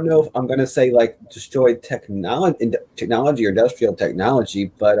I don't know if I'm going to say like destroy technology or industrial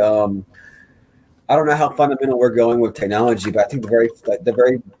technology, but I don't know how fundamental we're going with technology. But I think the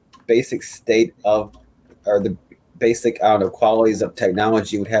very basic state of, or the basic qualities of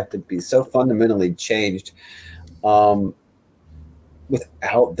technology would have to be so fundamentally changed without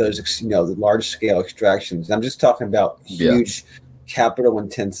those large scale extractions. I'm just talking about huge capital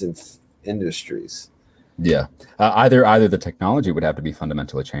intensive industries. Yeah, either the technology would have to be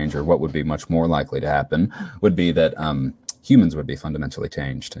fundamentally changed, or what would be much more likely to happen would be that humans would be fundamentally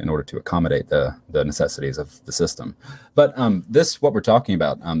changed in order to accommodate the necessities of the system. But what we're talking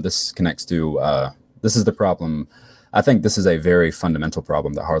about, this connects to, this is the problem. I think this is a very fundamental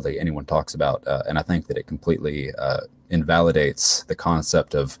problem that hardly anyone talks about, and I think that it completely invalidates the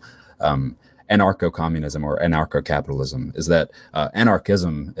concept of anarcho-communism or anarcho-capitalism. Is that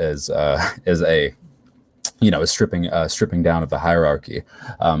anarchism is a is stripping down of the hierarchy,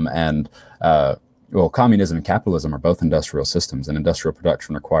 well, communism and capitalism are both industrial systems, and industrial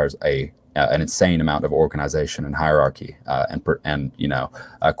production requires an insane amount of organization and hierarchy and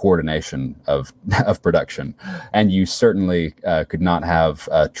coordination of production. And you certainly could not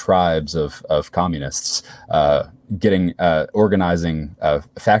have tribes of communists organizing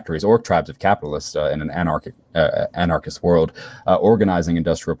factories, or tribes of capitalists in an anarchist world organizing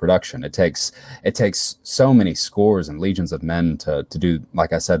industrial production. It takes so many scores and legions of men to do,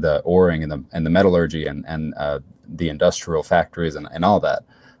 like I said, the oring and the metallurgy and the industrial factories and all that.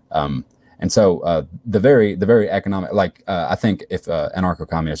 And so the very economic, I think if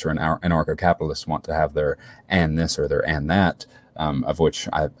anarcho-communists or anarcho-capitalists want to have their and this or their and that, of which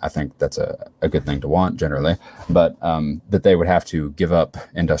I think that's a good thing to want generally, but that they would have to give up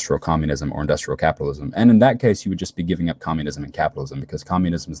industrial communism or industrial capitalism. And in that case, you would just be giving up communism and capitalism, because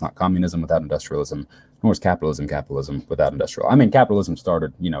communism is not communism without industrialism, nor is capitalism without industrial. I mean, capitalism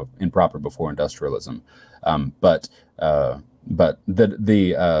started, improper before industrialism, but the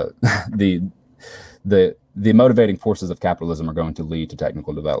motivating forces of capitalism are going to lead to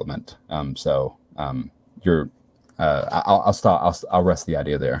technical development. I'll stop. I'll rest the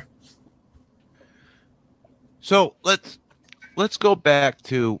idea there. So let's go back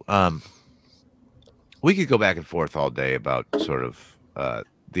to we could go back and forth all day about sort of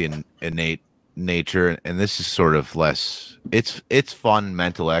the innate nature, and this is sort of less. It's fun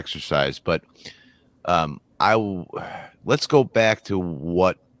mental exercise, but let's go back to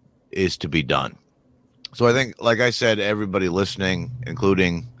what is to be done. So I think, like I said, everybody listening,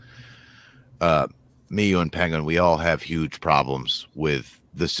 including me, you, and Penguin, we all have huge problems with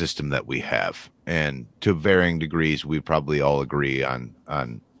the system that we have, and to varying degrees, we probably all agree on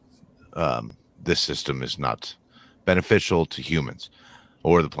this system is not beneficial to humans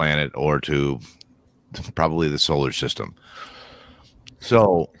or the planet or to probably the solar system.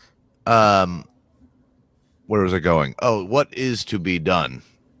 So, where was I going? Oh, what is to be done?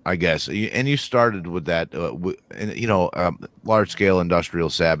 I guess, and you started with that, large scale industrial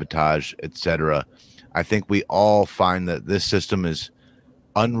sabotage, etc. I think we all find that this system is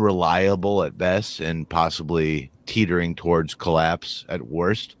unreliable at best and possibly teetering towards collapse at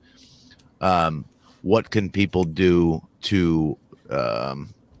worst. What can people do to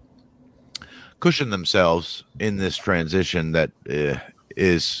cushion themselves in this transition that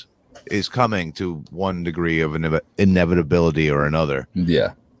is coming to one degree of inevitability or another?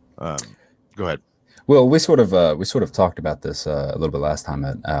 Yeah. Go ahead. Well, we sort of talked about this a little bit last time.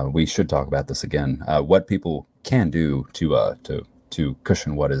 We should talk about this again. What people can do to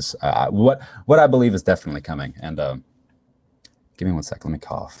cushion what is what I believe is definitely coming. And give me one sec. Let me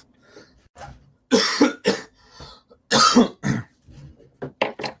cough.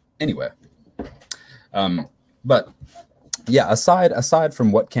 Anyway, but yeah, aside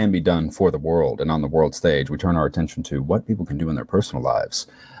from what can be done for the world and on the world stage, we turn our attention to what people can do in their personal lives,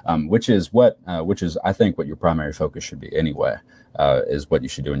 which is I think what your primary focus should be anyway. Is what you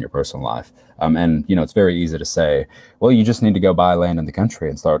should do in your personal life. And it's very easy to say, well, you just need to go buy land in the country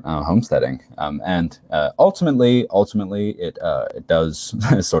and start homesteading. And ultimately, it does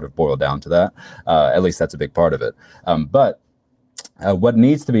sort of boil down to that. At least that's a big part of it. But what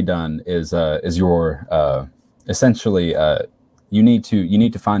needs to be done is your essentially you need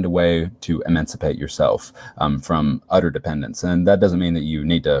to find a way to emancipate yourself from utter dependence, and that doesn't mean that you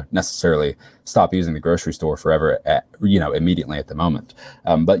need to necessarily stop using the grocery store forever immediately at the moment,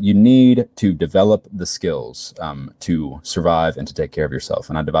 but you need to develop the skills to survive and to take care of yourself.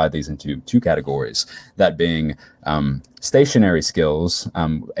 And I divide these into two categories, that being stationary skills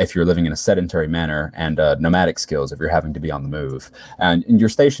if you're living in a sedentary manner, and nomadic skills if you're having to be on the move. And your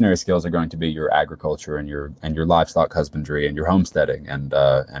stationary skills are going to be your agriculture and your livestock husbandry and your homesteading and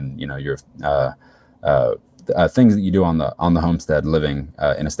your things that you do on the homestead, living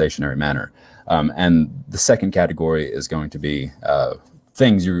in a stationary manner. And the second category is going to be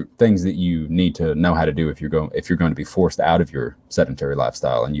things that you need to know how to do if you're going to be forced out of your sedentary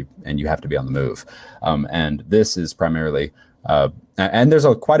lifestyle and you have to be on the move. And this is primarily and there's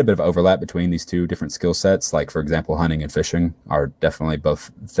quite a bit of overlap between these two different skill sets. Like, for example, hunting and fishing are definitely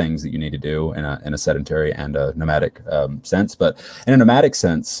both things that you need to do in a sedentary and a nomadic sense. But in a nomadic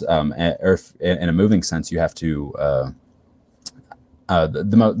sense, or in a moving sense, you have to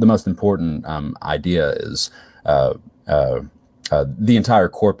the most important idea is the entire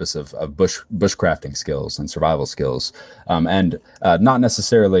corpus of bushcrafting skills and survival skills, and not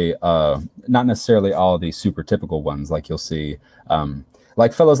necessarily all the super typical ones like you'll see,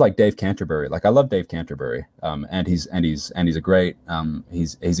 like fellows like Dave Canterbury. Like, I love Dave Canterbury, and he's a great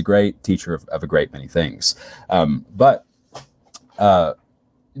he's a great teacher of a great many things, but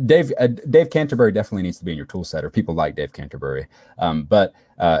Dave Canterbury definitely needs to be in your tool set, or people like Dave Canterbury. But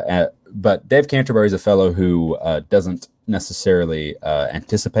Dave Canterbury is a fellow who doesn't necessarily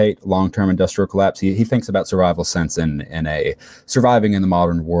anticipate long-term industrial collapse. He thinks about survival sense in a surviving in the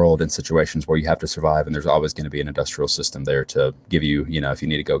modern world in situations where you have to survive, and there's always going to be an industrial system there to give you, if you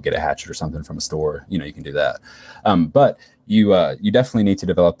need to go get a hatchet or something from a store, you can do that. But you definitely need to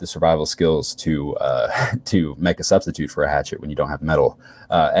develop the survival skills to make a substitute for a hatchet when you don't have metal.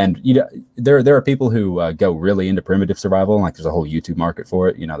 And there are people who go really into primitive survival, like there's a whole YouTube market for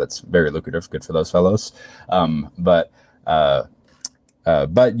it. That's very lucrative, good for those fellows. But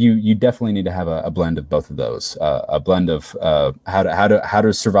you definitely need to have a blend of both of those, a blend of how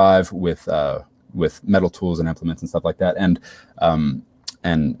to survive with metal tools and implements and stuff like that,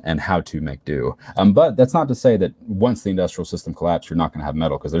 and how to make do. But that's not to say that once the industrial system collapses, you're not going to have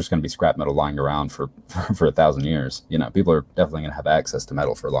metal, because there's going to be scrap metal lying around for 1,000 years. People are definitely going to have access to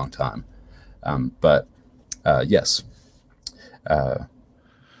metal for a long time. But yes.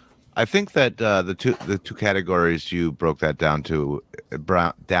 I think that the two categories you broke that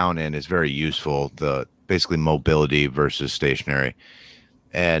down in is very useful. The basically mobility versus stationary,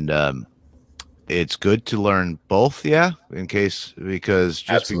 and it's good to learn both. Yeah, because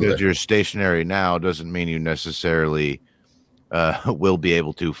Absolutely. Because you're stationary now doesn't mean you necessarily will be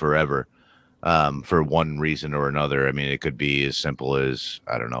able to forever. For one reason or another. I mean, it could be as simple as,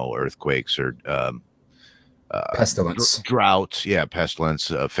 I don't know, earthquakes or pestilence, droughts,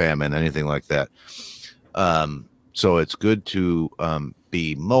 pestilence, famine, anything like that. So it's good to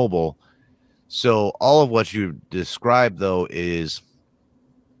be mobile. So all of what you described, though, is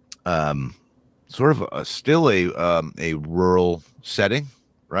sort of still a rural setting,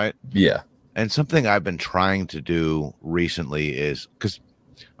 right? Yeah. And something I've been trying to do recently is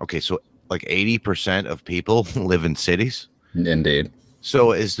so like 80% of people live in cities. Indeed.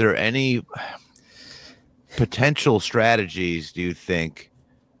 So is there any potential strategies, do you think,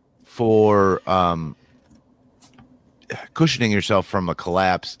 for cushioning yourself from a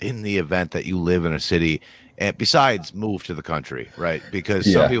collapse in the event that you live in a city, and besides move to the country, right? Because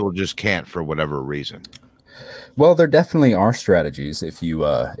some people just can't for whatever reason. Well, there definitely are strategies if you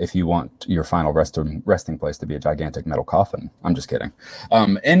want your final resting place to be a gigantic metal coffin. I'm just kidding.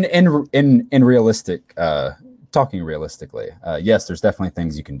 In realistic, talking realistically, yes, there's definitely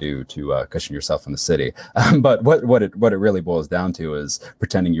things you can do to cushion yourself in the city. But what it really boils down to is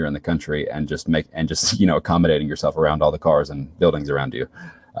pretending you're in the country and just accommodating yourself around all the cars and buildings around you.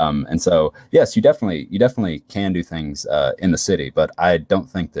 And so, yes, you definitely can do things in the city, but I don't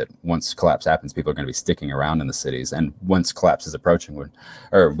think that once collapse happens, people are going to be sticking around in the cities. And once collapse is approaching,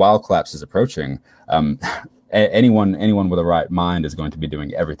 while collapse is approaching, anyone with a right mind is going to be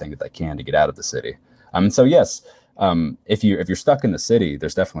doing everything that they can to get out of the city. And so, yes, if you're stuck in the city,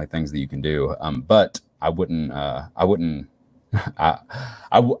 there's definitely things that you can do. But I wouldn't I wouldn't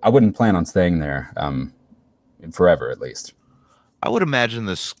plan on staying there forever, at least. I would imagine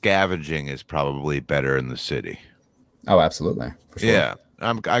the scavenging is probably better in the city. Oh, absolutely. For sure. Yeah.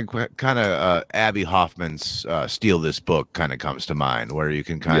 I kind of Abby Hoffman's Steal This Book kind of comes to mind, where you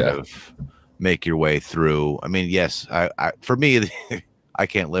can kind of make your way through. I mean, yes, I for me, I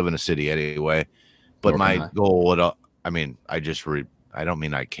can't live in a city anyway, but my goal would, I mean, I don't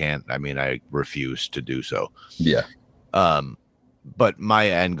mean I can't. I mean, I refuse to do so. Yeah. But my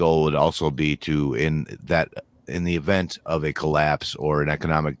end goal would also be to, in the event of a collapse or an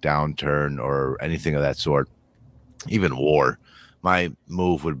economic downturn or anything of that sort, even war, my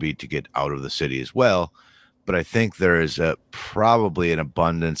move would be to get out of the city as well. But I think there is probably an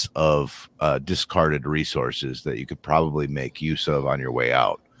abundance of discarded resources that you could probably make use of on your way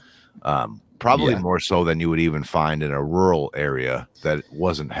out. Probably more so than you would even find in a rural area that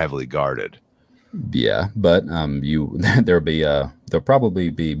wasn't heavily guarded. Yeah, but there'll probably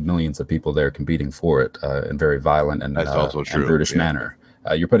be millions of people there competing for it in very violent and also true. And brutish manner.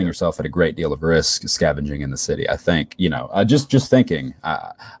 You're putting yourself at a great deal of risk scavenging in the city. I think, just thinking.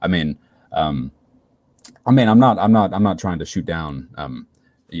 I'm not trying to shoot down,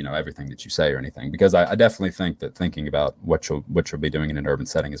 everything that you say or anything, because I definitely think that thinking about what you'll be doing in an urban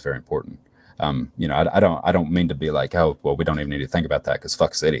setting is very important. I don't mean to be like, oh, well, we don't even need to think about that because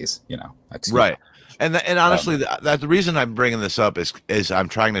fuck cities, right. And honestly, the reason I'm bringing this up is I'm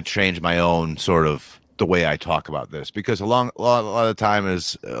trying to change my own sort of the way I talk about this, because a lot of the time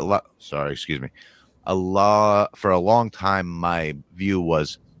for a long time, my view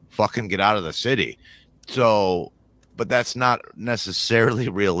was fucking get out of the city. So, but that's not necessarily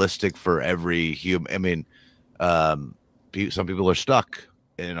realistic for every human. I mean, some people are stuck,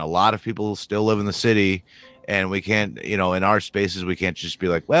 and a lot of people still live in the city, and we can't, in our spaces, we can't just be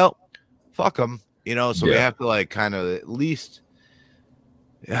like, well, fuck them, so we have to like kind of at least,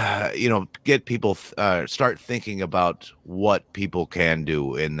 get people start thinking about what people can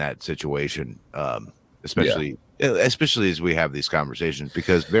do in that situation, especially as we have these conversations,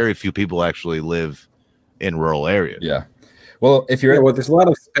 because very few people actually live in rural areas. Yeah. Well, if you're there's a lot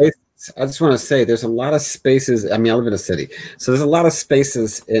of space. I just want to say there's a lot of spaces. I mean, I live in a city, so there's a lot of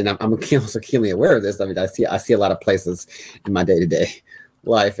spaces, and I'm also keenly aware of this. I mean, I see a lot of places in my day-to-day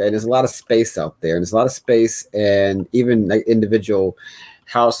life, and there's a lot of space out there, and there's a lot of space, and even like individual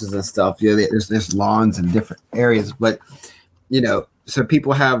houses and stuff. There's lawns in different areas, but so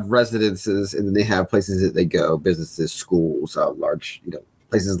people have residences, and then they have places that they go, businesses, schools, large,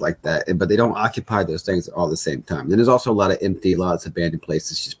 places like that, but they don't occupy those things all at the same time. Then there's also a lot of empty lots, abandoned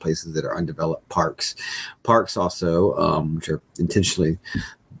places, just places that are undeveloped. Parks also, which are intentionally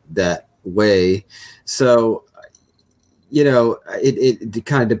that way. So, it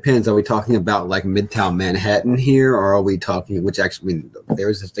kind of depends. Are we talking about like Midtown Manhattan here, or are we talking? Which actually, I mean, there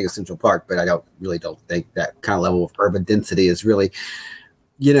is this thing of Central Park, but I don't think that kind of level of urban density is really,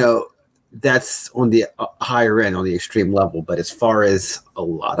 that's on the higher end, on the extreme level. But as far as a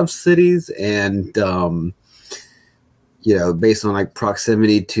lot of cities and, based on like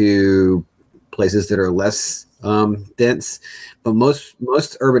proximity to places that are less dense, but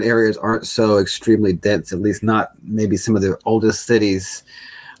most urban areas aren't so extremely dense, at least not maybe some of the oldest cities.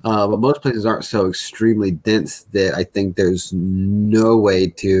 But most places aren't so extremely dense that I think there's no way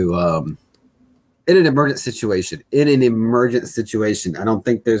to, in an emergent situation, I don't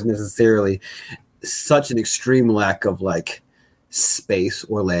think there's necessarily such an extreme lack of like space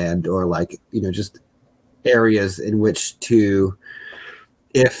or land or like, just areas in which to,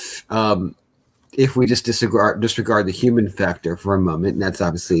 if we just disregard the human factor for a moment, and that's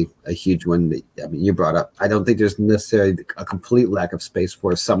obviously a huge one that, you brought up, I don't think there's necessarily a complete lack of space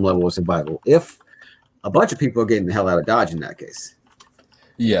for some level of survival if a bunch of people are getting the hell out of Dodge in that case.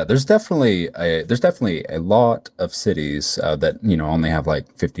 Yeah, there's definitely a lot of cities that only have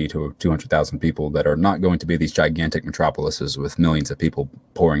like 50 to 200,000 people that are not going to be these gigantic metropolises with millions of people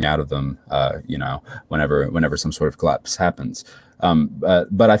pouring out of them. Whenever some sort of collapse happens.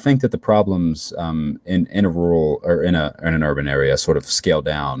 But I think that the problems in a rural or in an urban area sort of scale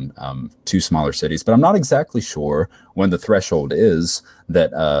down to smaller cities. But I'm not exactly sure when the threshold is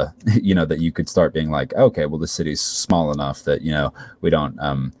that that you could start being like, okay, well, the city's small enough that we don't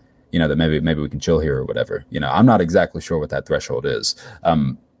that maybe we can chill here or whatever. I'm not exactly sure what that threshold is.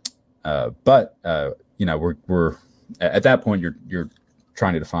 But we're at that point you're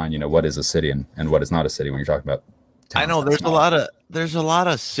trying to define what is a city and what is not a city when you're talking about. I know there's a lot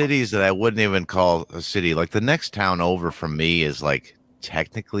of cities that I wouldn't even call a city. Like the next town over from me is like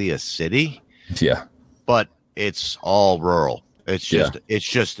technically a city. Yeah. But it's all rural. It's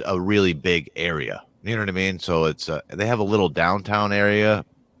just a really big area. You know what I mean? So it's they have a little downtown area,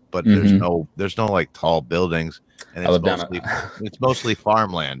 but there's no like tall buildings, and it's mostly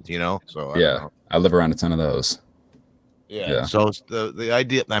farmland. You know, so I live around a ton of those. Yeah. So it's the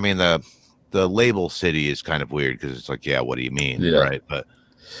idea. I mean, the label city is kind of weird because it's like, what do you mean, right? But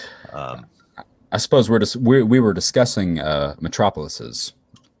I suppose we were discussing metropolises,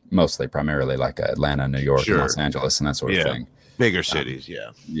 primarily like Atlanta, New York, and Los Angeles, and that sort of thing. Bigger cities,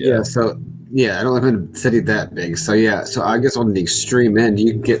 So I don't live in a city that big. So so I guess on the extreme end,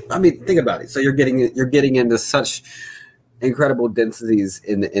 you get. I mean, think about it. So you're getting into such incredible densities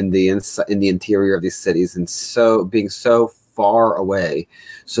in the interior of these cities, and so being so far away.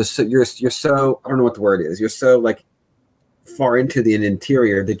 So you're so, I don't know what the word is. You're so like far into the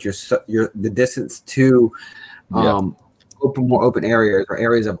interior that you're the distance to more open areas or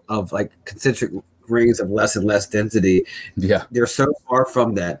areas of like concentric rings of less and less density. They're so far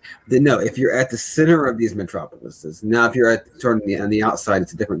from that. No, if you're at the center of these metropolises, now if you're at on the outside,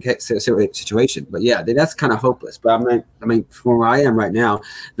 it's a different situation. But that's kind of hopeless. But I mean, from where I am right now,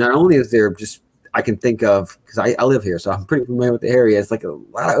 not only is there just, I can think of, because I live here, so I'm pretty familiar with the area. It's like a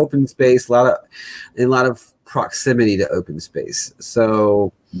lot of open space, a lot of proximity to open space.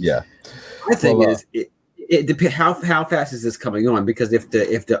 So my thing is, it depends how fast is this coming on? Because if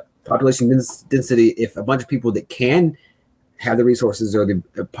the population density, if a bunch of people that can have the resources or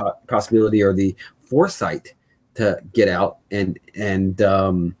the possibility or the foresight to get out and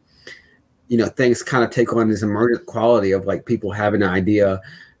things kind of take on this emergent quality of like people have an idea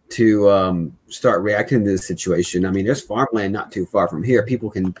to start reacting to the situation. I mean, there's farmland not too far from here. People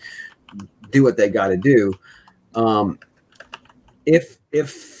can do what they got to do.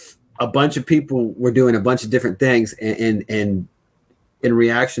 If a bunch of people were doing a bunch of different things and in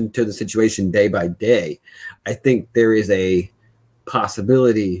reaction to the situation day by day, I think there is a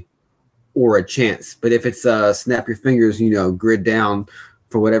possibility or a chance. But if it's snap your fingers, grid down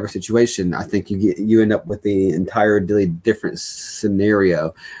for whatever situation, I think you end up with the entirely different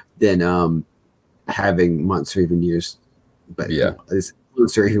scenario than having months or even years, but it's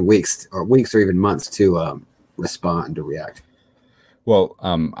months or even weeks or even months to respond, to react. Well,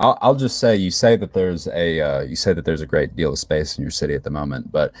 I'll just say, you say that there's a great deal of space in your city at the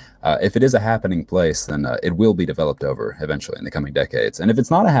moment, but if it is a happening place, then it will be developed over eventually in the coming decades. And if it's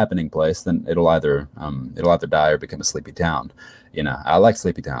not a happening place, then it'll either die or become a sleepy town. I like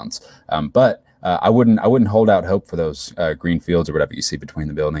sleepy towns, but I wouldn't hold out hope for those green fields or whatever you see between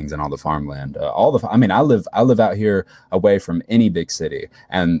the buildings and all the farmland. I live out here away from any big city,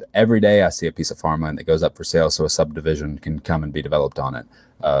 and every day I see a piece of farmland that goes up for sale so a subdivision can come and be developed on it.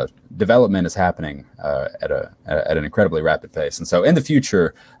 Development is happening at an incredibly rapid pace, and so in the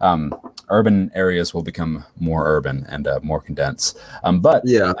future, urban areas will become more urban and more condensed.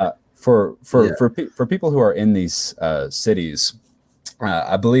 For people who are in these cities,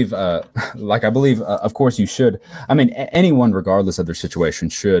 I believe, of course, you should. I mean, anyone, regardless of their situation,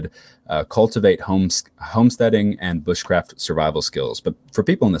 should cultivate homesteading and bushcraft survival skills. But for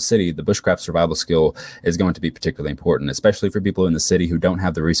people in the city, the bushcraft survival skill is going to be particularly important, especially for people in the city who don't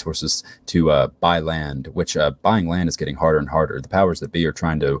have the resources to buy land, which buying land is getting harder and harder. The powers that be are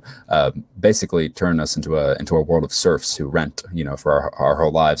trying to basically turn us into a world of serfs who rent, for our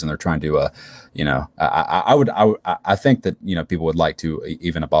whole lives, and they're trying to I think that people would like to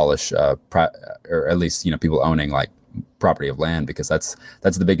even abolish or at least people owning like property of land, because that's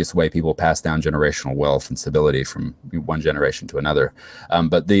the biggest way people pass down generational wealth and stability from one generation to another.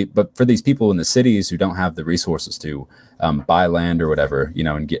 But for these people in the cities who don't have the resources to buy land or whatever,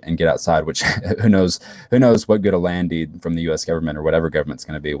 and get outside, which who knows what good a land deed from the U.S. government or whatever government's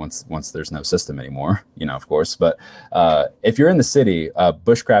going to be once there's no system anymore, of course. But if you're in the city,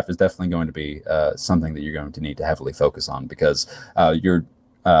 bushcraft is definitely going to be something that you're going to need to heavily focus on, because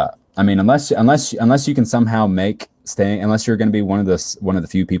unless you can somehow make unless you're going to be one of the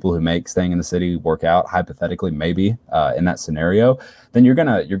few people who make staying in the city work out, hypothetically, maybe in that scenario, then you're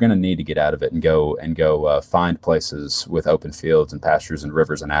gonna need to get out of it and go find places with open fields and pastures and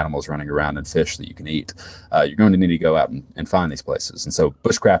rivers and animals running around and fish that you can eat. You're going to need to go out and find these places, and so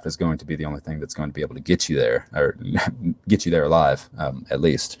bushcraft is going to be the only thing that's going to be able to get you there, or get you there alive, at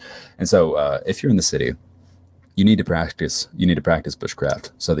least. And so if you're in the city, you need to practice bushcraft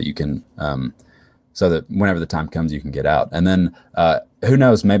so that you can so that whenever the time comes, you can get out. And then who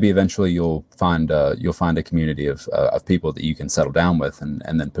knows, maybe eventually you'll find a community of people that you can settle down with and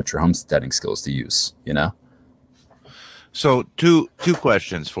then put your homesteading skills to use, So two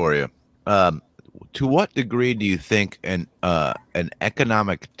questions for you. to what degree do you think an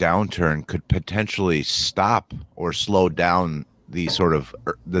economic downturn could potentially stop or slow down the sort of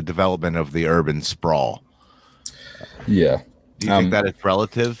the development of the urban sprawl? Yeah. Do you think that it's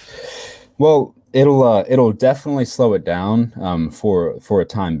relative? Well, it'll definitely slow it down for a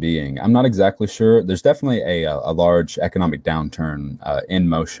time being. I'm not exactly sure. There's definitely a large economic downturn in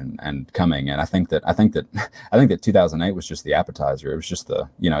motion and coming, and I think that 2008 was just the appetizer. It was just the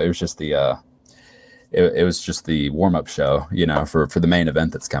it was just the warm up show, for the main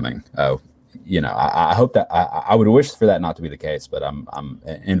event that's coming. I hope that I would wish for that not to be the case, but I'm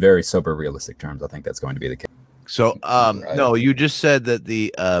in very sober, realistic terms, I think that's going to be the case. So, Right. No, you just said that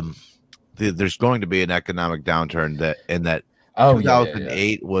there's going to be an economic downturn that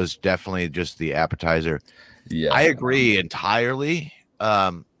 2008 was definitely just the appetizer. Yeah, I agree entirely.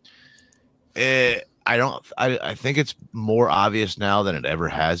 I think it's more obvious now than it ever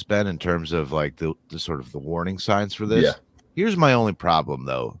has been in terms of like the sort of the warning signs for this. Yeah. Here's my only problem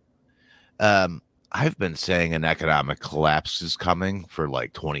though. I've been saying an economic collapse is coming for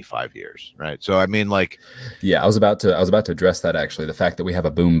like 25 years, right? So I mean, like, yeah, I was about to address that actually. The fact that we have a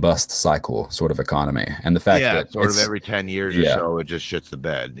boom bust cycle sort of economy, and the fact that sort of every 10 years or so it just shits the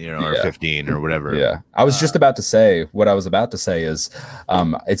bed, or 15 or whatever. Yeah, I was just about to say what I was about to say is,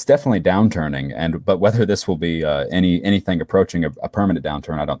 it's definitely downturning, but whether this will be anything approaching a permanent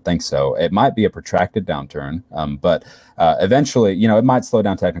downturn, I don't think so. It might be a protracted downturn, but eventually, it might slow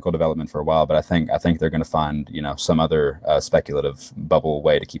down technical development for a while. But I think they're going to find some other speculative bubble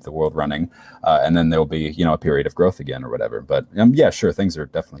way to keep the world running, and then there'll be a period of growth again or whatever. But yeah, sure, things are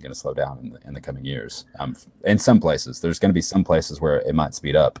definitely going to slow down in the coming years. In some places, there's going to be some places where it might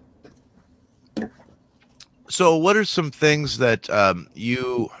speed up. So what are some things that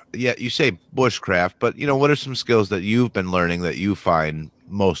you say bushcraft, but what are some skills that you've been learning that you find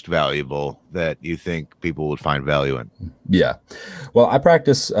most valuable that you think people would find value in? Yeah, well, I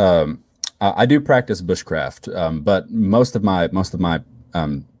practice. I do practice bushcraft, but most of my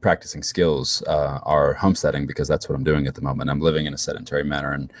practicing skills are homesteading, because that's what I'm doing at the moment. I'm living in a sedentary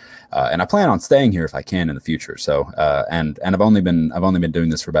manner, and I plan on staying here if I can in the future. So and I've only been doing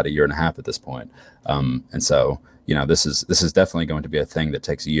this for about 1.5 years at this point, and so this is definitely going to be a thing that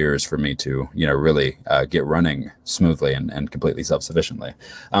takes years for me to really get running smoothly and completely self-sufficiently.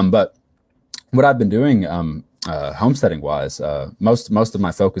 But what I've been doing homesteading wise, most of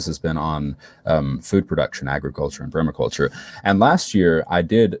my focus has been on food production, agriculture, and permaculture. And last year I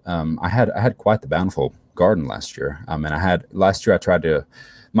had quite the bountiful garden last year. I tried to.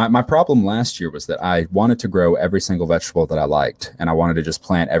 My problem last year was that I wanted to grow every single vegetable that I liked, and I wanted to just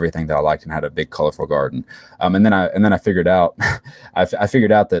plant everything that I liked and had a big, colorful garden. And then I figured out, I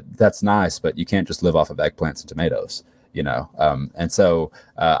figured out that that's nice, but you can't just live off of eggplants and tomatoes. And so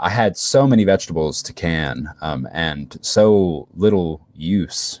I had so many vegetables to can, and so little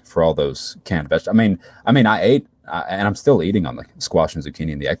use for all those canned vegetables. I mean, I ate, and I'm still eating on the squash and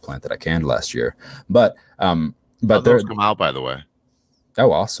zucchini and the eggplant that I canned last year. But those come out, by the way.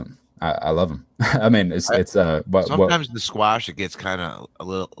 Oh, awesome! I love them. I mean, sometimes the squash, it gets kind of a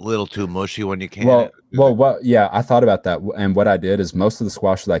little too mushy when you can. Yeah, I thought about that, and what I did is most of the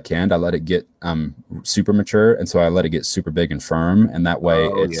squash that I canned, I let it get super mature, and so I let it get super big and firm, and that way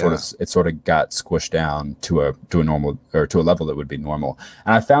it sort of got squished down to a normal, or to a level that would be normal.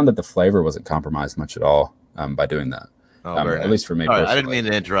 And I found that the flavor wasn't compromised much at all by doing that. At least for me personally. I didn't mean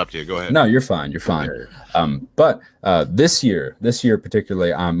to interrupt you. Go ahead. No, you're fine. But this year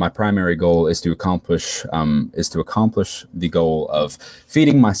particularly, my primary goal is to accomplish the goal of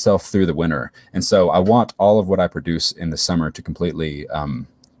feeding myself through the winter. And so I want all of what I produce in the summer to completely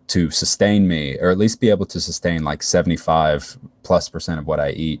to sustain me, or at least be able to sustain like 75+% of what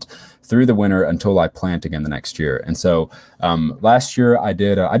I eat through the winter until I plant again the next year. And so last year I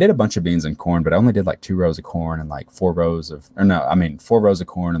did a bunch of beans and corn, but I only did like 2 rows of corn and like 4 rows of 4 rows of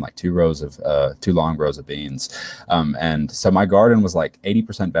corn and like 2 long rows of beans. And so my garden was like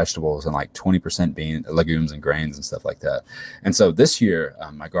 80% vegetables and like 20% legumes and grains and stuff like that. And so this year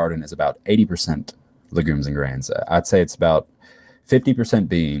my garden is about 80% legumes and grains. I'd say it's about 50%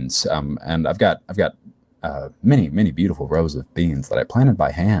 beans, and I've got many beautiful rows of beans that I planted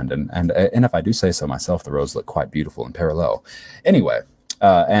by hand, and if I do say so myself, the rows look quite beautiful and parallel. Anyway,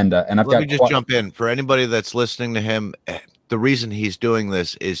 and I've got. Let me just jump in for anybody that's listening to him. The reason he's doing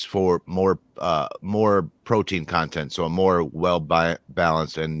this is for more protein content, so a more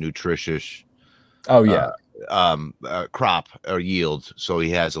balanced and nutritious. Oh yeah. Crop or yield, so he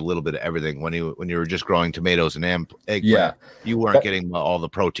has a little bit of everything. When you were just growing tomatoes and eggplant, you weren't getting all the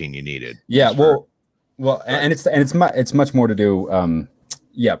protein you needed. Yeah, and it's much more to do.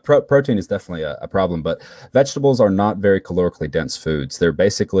 Yeah, protein is definitely a problem, but vegetables are not very calorically dense foods. They're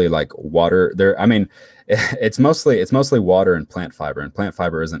basically like water. I mean, it's mostly water and plant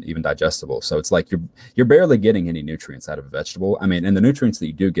fiber isn't even digestible. So it's like you're barely getting any nutrients out of a vegetable. I mean, and the nutrients that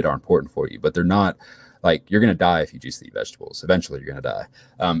you do get are important for you, but they're not like you're gonna die if you just eat vegetables. Eventually, you're gonna die.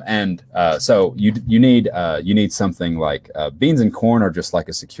 So you need something like beans and corn are just like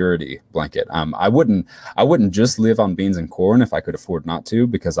a security blanket. I wouldn't just live on beans and corn if I could afford not to,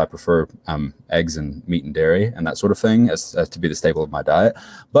 because I prefer eggs and meat and dairy and that sort of thing as to be the staple of my diet.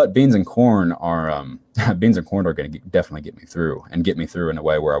 But beans and corn are going to definitely get me through in a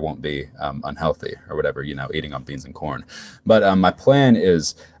way where I won't be unhealthy or whatever, eating on beans and corn. But my plan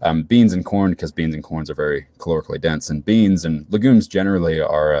is beans and corn, because beans and corns are very calorically dense, and beans and legumes generally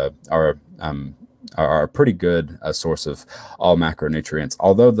are a pretty good source of all macronutrients.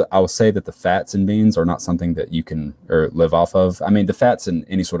 Although I will say that the fats in beans are not something that you can live off of. I mean, the fats in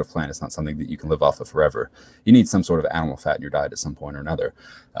any sort of plant is not something that you can live off of forever. You need some sort of animal fat in your diet at some point or another.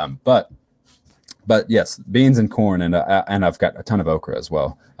 But yes, beans and corn, and I've got a ton of okra as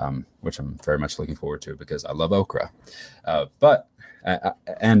well, which I'm very much looking forward to because I love okra.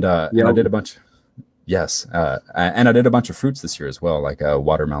 And I did a bunch. Yes, and I did a bunch of fruits this year as well, like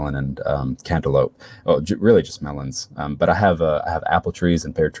watermelon and cantaloupe. Well, really just melons. But I have apple trees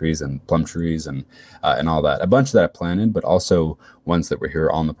and pear trees and plum trees and all that. A bunch that I planted, but also ones that were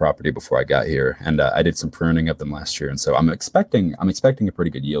here on the property before I got here. And I did some pruning of them last year, and so I'm expecting a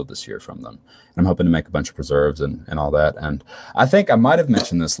pretty good yield this year from them. And I'm hoping to make a bunch of preserves and all that. And I think I might have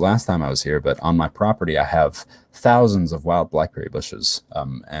mentioned this last time I was here, but on my property I have thousands of wild blackberry bushes,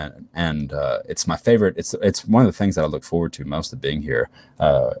 and it's my favorite. It's one of the things that I look forward to most of being here,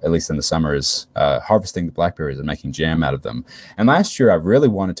 at least in the summer, is harvesting the blackberries and making jam out of them. And last year I really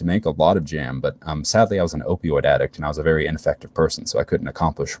wanted to make a lot of jam, but sadly I was an opioid addict and I was a very ineffective person, so I couldn't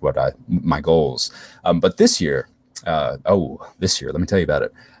accomplish my goals. But this year, let me tell you about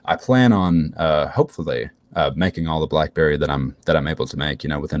it. I plan on hopefully making all the blackberry that I'm able to make,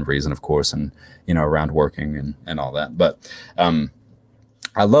 within reason, of course, and around working and all that. But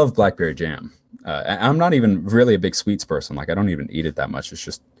I love blackberry jam. I'm not even really a big sweets person. Like, I don't even eat it that much. It's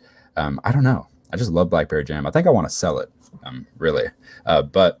just I don't know. I just love blackberry jam. I think I want to sell it, really.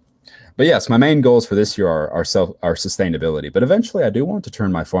 But yes, my main goals for this year are sustainability. But eventually, I do want to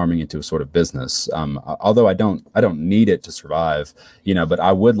turn my farming into a sort of business. Although I don't need it to survive, But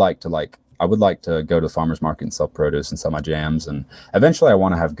I would like to go to the farmer's market and sell produce and sell my jams. And eventually, I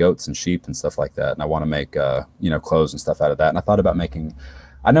want to have goats and sheep and stuff like that. And I want to make clothes and stuff out of that. And I thought about making.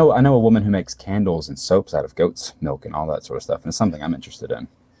 I know a woman who makes candles and soaps out of goat's milk and all that sort of stuff. And it's something I'm interested in.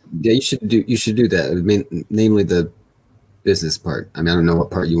 Yeah, you should do that. I mean, namely the business part. I mean, I don't know what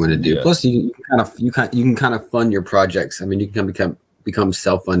part you want to do. Yeah. Plus, you can kind of fund your projects. I mean, you can become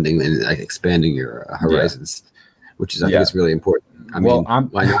self-funding and expanding your horizons, which is I think is really important. I mean,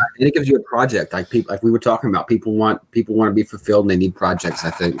 why not? And it gives you a project. Like we were talking about, people want to be fulfilled and they need projects. I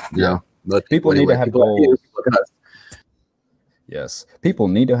think people need to have goals. Yes, people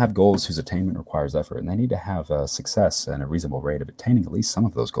need to have goals whose attainment requires effort, and they need to have success and a reasonable rate of attaining at least some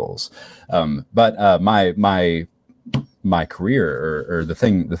of those goals. But my career or the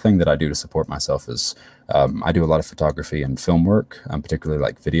thing that I do to support myself is I do a lot of photography and film work, particularly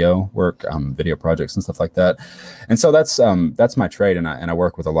like video work, video projects and stuff like that. And so that's my trade, and I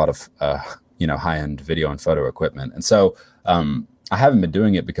work with a lot of high-end video and photo equipment. And so I haven't been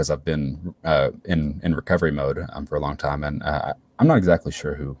doing it because I've been in recovery mode for a long time, and I'm not exactly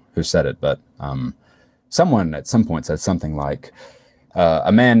sure who said it, but someone at some point said something like,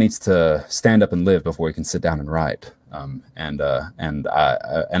 a man needs to stand up and live before he can sit down and write. So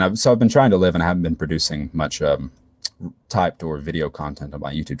I've been trying to live, and I haven't been producing much typed or video content on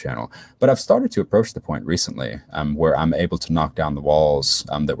my YouTube channel. But I've started to approach the point recently where I'm able to knock down the walls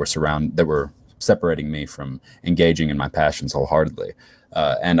that were separating me from engaging in my passions wholeheartedly.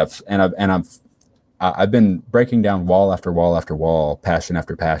 I've been breaking down wall after wall after wall, passion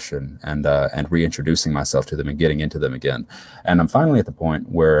after passion, and reintroducing myself to them and getting into them again. And I'm finally at the point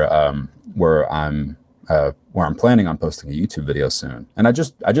where I'm planning on posting a YouTube video soon. And I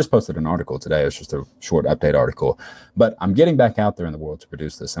just posted an article today. It's just a short update article, but I'm getting back out there in the world to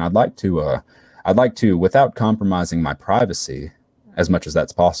produce this. And I'd like to, without compromising my privacy as much as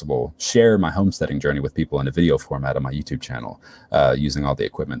that's possible, share my homesteading journey with people in a video format on my YouTube channel, using all the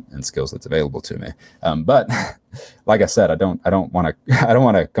equipment and skills that's available to me. But like I said, I don't want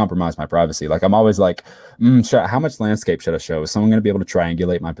to compromise my privacy. Like, I'm always like, how much landscape should I show? Is someone going to be able to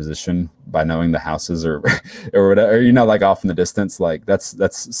triangulate my position by knowing the houses or whatever, like off in the distance? Like, that's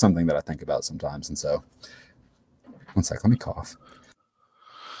something that I think about sometimes. And so, one sec, let me cough.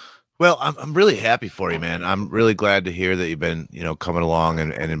 Well, I'm really happy for you, man. I'm really glad to hear that you've been, coming along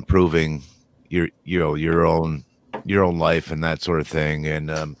and improving your own life and that sort of thing. And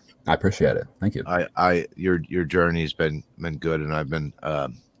I appreciate it. Thank you. Your journey's been good, and I've been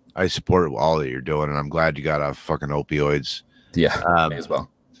I support all that you're doing, and I'm glad you got off fucking opioids. Yeah, me as well.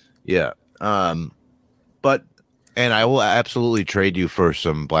 Yeah. But I will absolutely trade you for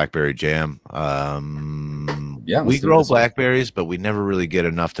some blackberry jam. Yeah, we grow blackberries, but we never really get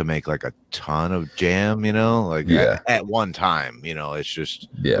enough to make like a ton of jam, at one time, it's just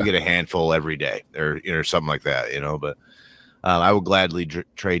we get a handful every day or something like that, but I would gladly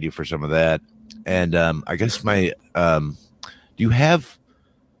trade you for some of that. And I guess do you have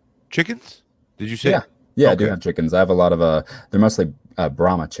chickens? Did you say? Yeah, okay. I do have chickens. I have a lot of they're mostly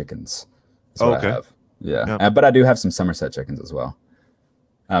Brahma chickens. Okay. I have. Yeah. But I do have some Somerset chickens as well.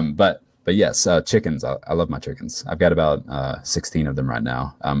 But yes, chickens. I love my chickens. I've got about 16 of them right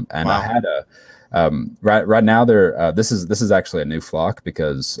now. And wow. I had right now they're this is actually a new flock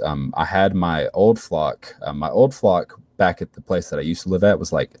because I had my old flock. My old flock back at the place that I used to live at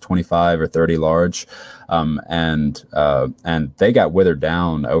was like 25 or 30 large, and they got withered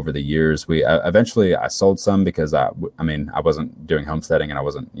down over the years. Eventually I sold some because I wasn't doing homesteading and I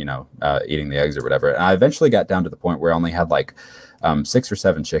wasn't eating the eggs or whatever. And I eventually got down to the point where I only had like 6 or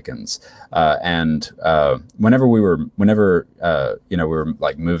 7 chickens, and whenever we were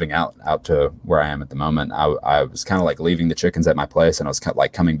like moving out to where I am at the moment, I was kind of like leaving the chickens at my place, and I was kind of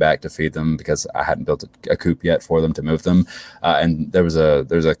like coming back to feed them because I hadn't built a coop yet for them to move them. And there's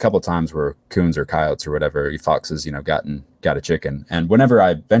a couple times where coons or coyotes or whatever foxes got a chicken, and whenever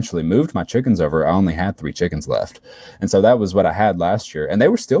I eventually moved my chickens over, I only had 3 chickens left, and so that was what I had last year, and they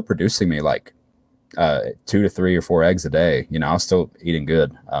were still producing me like 2 to 3 or 4 eggs a day. I was still eating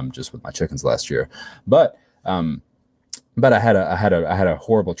good just with my chickens last year, but I had a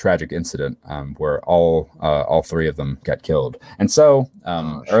horrible tragic incident where all 3 of them got killed. And so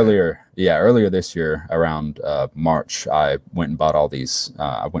earlier this year around March, I went and bought all these.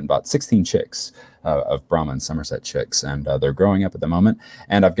 I went and bought 16 chicks of Brahma and Somerset chicks, and they're growing up at the moment.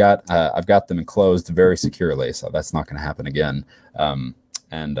 And I've got them enclosed very securely, so that's not going to happen again.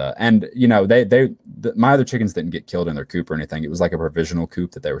 My other chickens didn't get killed in their coop or anything. It was like a provisional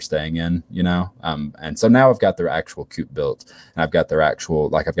coop that they were staying in, and so now I've got their actual coop built, and I've got their actual,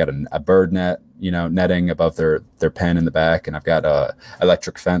 like, I've got a bird net, netting above their pen in the back, and I've got a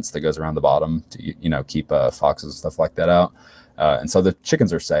electric fence that goes around the bottom to, keep foxes and stuff like that out. And so the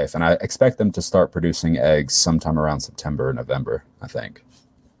chickens are safe, and I expect them to start producing eggs sometime around September or November, I think.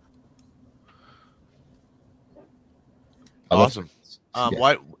 Awesome.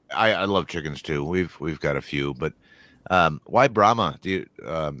 Why? I love chickens too. We've got a few, but why Brahma? Do you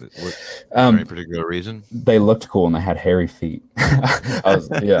any particular reason? They looked cool and they had hairy feet. I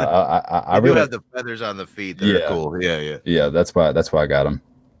really have the feathers on the feet that are cool. Yeah. That's why I got them,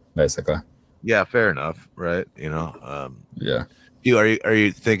 basically. Yeah, fair enough, right? Yeah. Are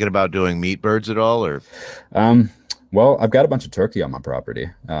you thinking about doing meat birds at all, or? Well, I've got a bunch of turkey on my property,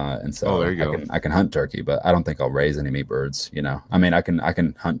 and so there you go. I can hunt turkey, but I don't think I'll raise any meat birds. I mean, I can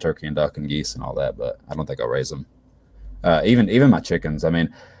hunt turkey and duck and geese and all that, but I don't think I'll raise them. Even my chickens. I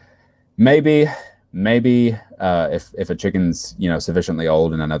mean, maybe if a chicken's sufficiently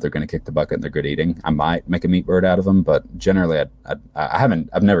old and I know they're going to kick the bucket and they're good eating, I might make a meat bird out of them. But generally,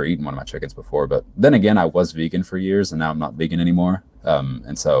 I've never eaten one of my chickens before. But then again, I was vegan for years, and now I'm not vegan anymore,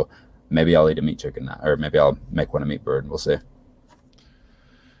 and so. Maybe I'll eat a meat chicken now, or maybe I'll make one a meat bird. We'll see.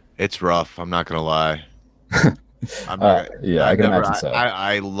 It's rough. I'm not gonna lie. I can imagine so.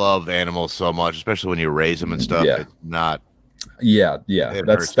 I love animals so much, especially when you raise them and stuff. Yeah. It's not. Yeah.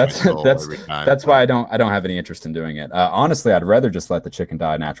 That's why I don't have any interest in doing it. Honestly, I'd rather just let the chicken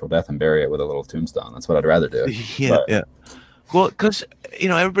die a natural death and bury it with a little tombstone. That's what I'd rather do. Yeah. Well, because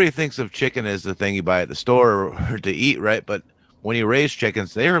everybody thinks of chicken as the thing you buy at the store or to eat, right? But when you raise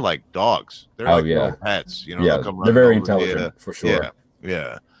chickens, they are like dogs. They're like little pets. They're very intelligent for sure.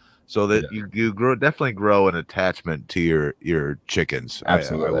 Yeah. So that you definitely grow an attachment to your chickens.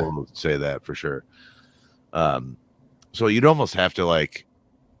 Absolutely, I will say that for sure. So you'd almost have to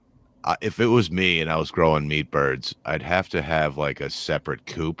if it was me and I was growing meat birds, I'd have to have like a separate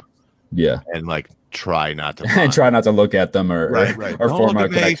coop. Yeah, and try not to try not to look at them or form a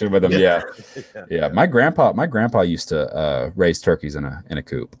connection with them. Yeah. My grandpa used to raise turkeys in a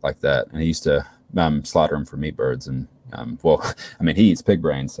coop like that, and he used to slaughter them for meat birds. And he eats pig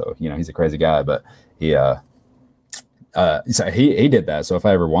brains, so he's a crazy guy, but he did that. So if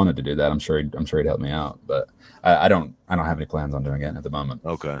I ever wanted to do that, I'm sure he'd help me out, but I don't have any plans on doing it at the moment.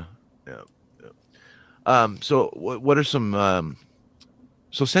 Okay. Yeah. So what are some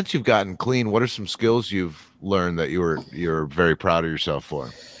So since you've gotten clean, what are some skills you've learned that you're very proud of yourself for?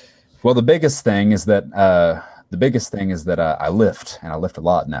 Well, the biggest thing is that I lift, and I lift a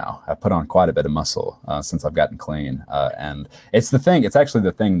lot now. I've put on quite a bit of muscle since I've gotten clean, and it's actually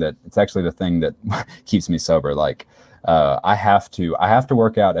the thing that keeps me sober. Like I have to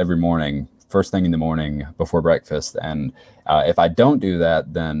work out every morning, first thing in the morning before breakfast, and if I don't do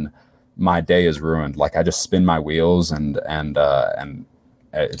that, then my day is ruined. Like I just spin my wheels, and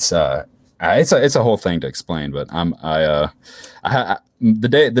it's a whole thing to explain. But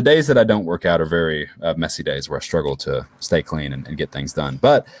the days that I don't work out are very messy days where I struggle to stay clean and get things done.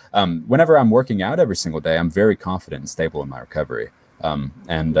 But whenever I'm working out every single day, I'm very confident and stable in my recovery.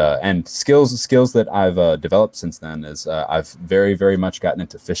 And skills that I've developed since then is I've very, very much gotten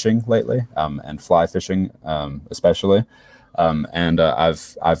into fishing lately, and fly fishing especially.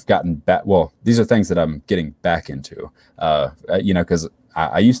 I've gotten back. Well, these are things that I'm getting back into, because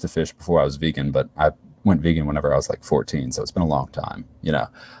I used to fish before I was vegan, but I went vegan whenever I was like 14. So it's been a long time,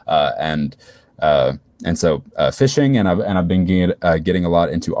 and so fishing, and I've been getting a lot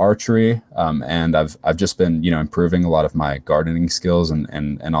into archery, and I've just been improving a lot of my gardening skills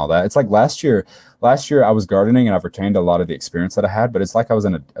and all that. It's like last year I was gardening, and I've retained a lot of the experience that I had, but it's like I was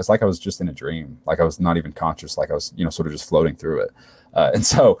just in a dream, like I was not even conscious, like I was sort of just floating through it. And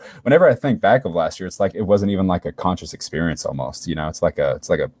so whenever I think back of last year, it's like it wasn't even like a conscious experience almost. It's like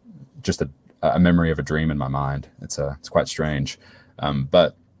just a memory of a dream in my mind. It's quite strange,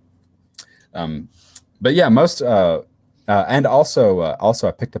 but yeah, and also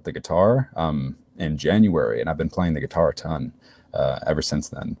I picked up the guitar in January, and I've been playing the guitar a ton ever since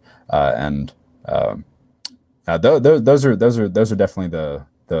then. Those are definitely the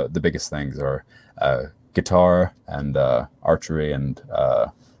biggest things are guitar and archery and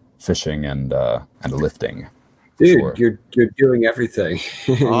fishing and lifting. Dude, Sure. you're doing everything.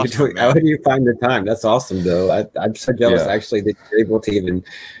 Awesome, How do you find the time? That's awesome, though. I'm so jealous, Yeah. actually, that you're able to even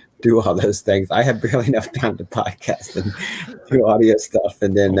do all those things. I have barely enough time to podcast and do audio stuff,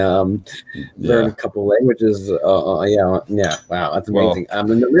 and then learn a couple languages. Wow, that's amazing.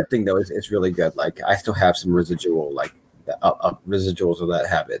 And the lifting though is really good. Like I still have some residual residuals of that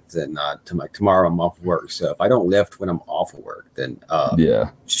habit, and tomorrow I'm off work. So if I don't lift when I'm off of work, then I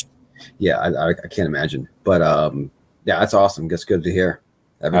can't imagine. But that's awesome. That's good to hear.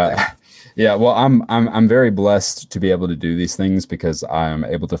 Everything. Yeah, well, I'm very blessed to be able to do these things because I'm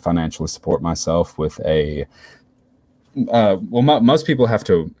able to financially support myself with a. Most people have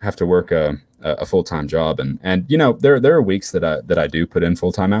to work a full-time job, and there are weeks that I do put in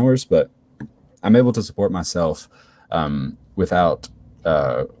full-time hours, but I'm able to support myself without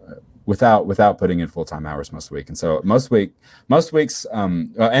putting in full-time hours most week. And so most weeks,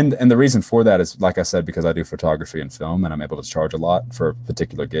 and the reason for that is, like I said, because I do photography and film, and I'm able to charge a lot for a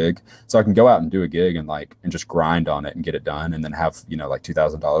particular gig. So I can go out and do a gig and just grind on it and get it done, and then have like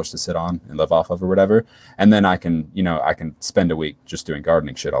 $2,000 to sit on and live off of or whatever. And then I can spend a week just doing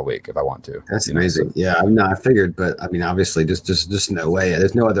gardening shit all week if I want to. That's amazing. Yeah, I figured, but I mean, obviously, just no way.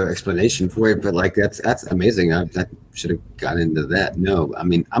 There's no other explanation for it. But like that's amazing. I should have gotten into that. No, I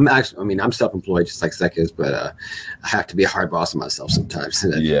mean, I'm self-employed just like Zach is, but I have to be a hard boss on myself sometimes.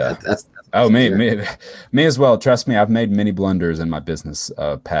 That's me as well. Trust me, I've made many blunders in my business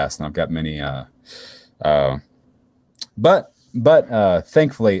past, and I've got many. But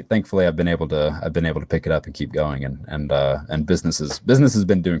thankfully, I've been able to pick it up and keep going, and business has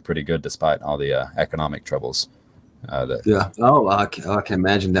been doing pretty good despite all the economic troubles. I can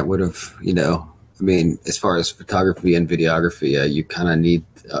imagine that would have I mean, as far as photography and videography, you kind of need,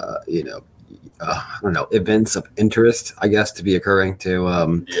 I don't know, events of interest, I guess, to be occurring to. I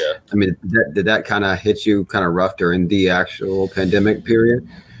mean, did that kind of hit you kind of rough during the actual pandemic period?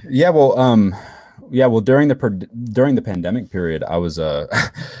 Yeah, well, during the pandemic period, I was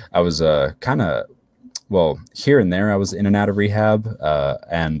kind of. Well, here and there, I was in and out of rehab,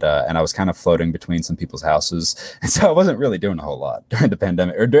 and I was kind of floating between some people's houses, and so I wasn't really doing a whole lot during the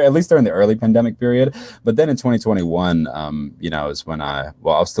pandemic, or at least during the early pandemic period. But then in 2021, is when I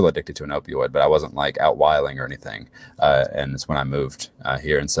was still addicted to an opioid, but I wasn't like out wilding or anything, and it's when I moved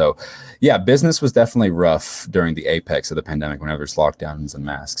here. And so, yeah, business was definitely rough during the apex of the pandemic, whenever there's lockdowns and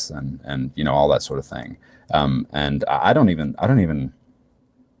masks and all that sort of thing. And I don't even.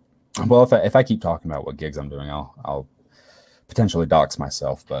 Well, if I keep talking about what gigs I'm doing, I'll potentially dox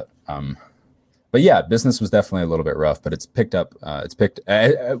myself. But yeah, business was definitely a little bit rough, but it's picked up.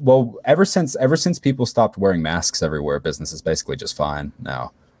 Ever since people stopped wearing masks everywhere, business is basically just fine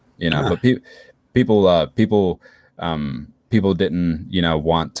now. But people didn't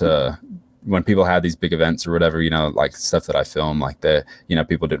want to when people had these big events or whatever, like stuff that I film, like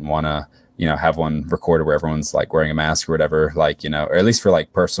people didn't want to, have one recorded where everyone's like wearing a mask or whatever, like, or at least for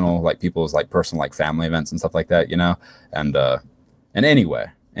like personal, like people's like personal, like family events and stuff like that, and anyway,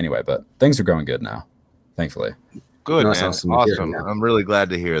 but things are going good now, thankfully. Good, That's man. awesome Awesome. to hear, yeah. I'm really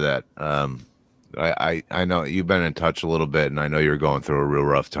glad to hear that. I know you've been in touch a little bit, and I know you're going through a real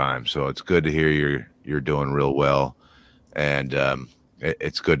rough time. So it's good to hear you're doing real well, and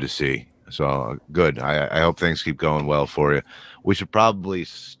it's good to see. So good. I hope things keep going well for you. We should probably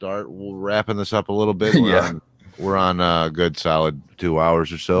start wrapping this up a little bit. We're on a good solid 2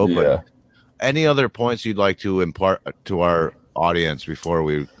 hours or so. But any other points you'd like to impart to our audience before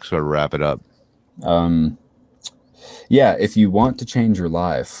we sort of wrap it up? If you want to change your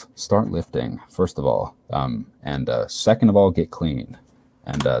life, start lifting, first of all. And second of all, get clean.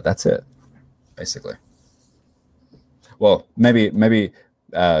 And that's it, basically. Well, maybe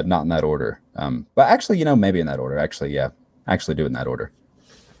not in that order. But actually, maybe in that order. Actually, yeah. Actually do it in that order.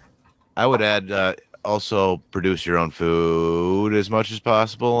 I would add also produce your own food as much as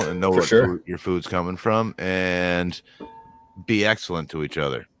possible and know what your food's coming from, and be excellent to each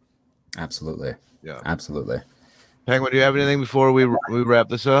other. Absolutely. Yeah. Absolutely. Penguin, do you have anything before we wrap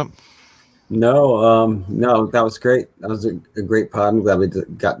this up? No, that was great. That was a great pod. I'm glad we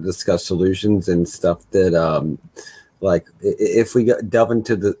got to discuss solutions and stuff that, like, if we delve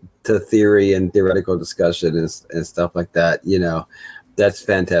into the theory and theoretical discussion and stuff like that, that's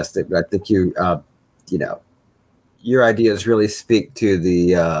fantastic. But I think your ideas really speak to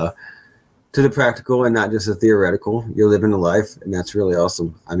the practical and not just the theoretical. You're living a life, and that's really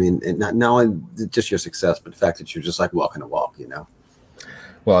awesome. I mean, and not only just your success, but the fact that you're just like walking a walk,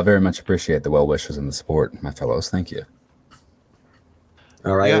 Well, I very much appreciate the well wishes and the support, my fellows. Thank you.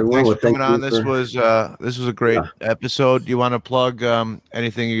 All right, everyone. Thanks for coming on. This was a great episode. Do you want to plug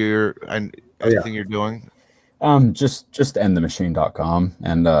anything you're doing? Just endthemachine.com,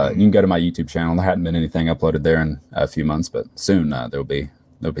 and you can go to my YouTube channel. There hadn't been anything uploaded there in a few months, but soon there'll be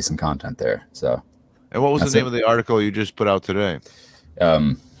some content there. So. And what was the name of the article you just put out today?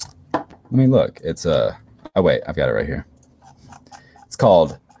 Let me look. It's oh wait, I've got it right here. It's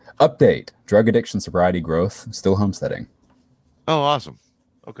called Update: Drug Addiction Sobriety Growth Still Homesteading. Oh, awesome.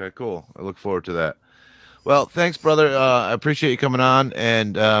 Okay, cool. I look forward to that. Well, thanks, brother. I appreciate you coming on,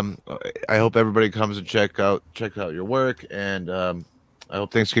 and I hope everybody comes and check out your work, and I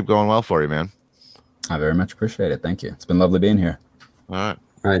hope things keep going well for you, man. I very much appreciate it. Thank you. It's been lovely being here. All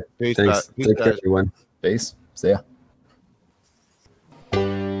right. Peace. Thanks. Take care, everyone. Peace. See ya.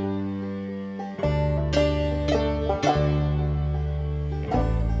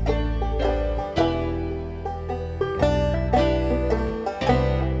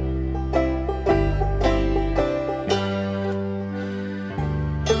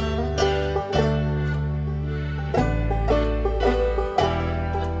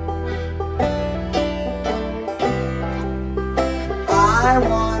 I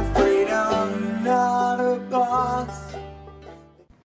want freedom, not a boss.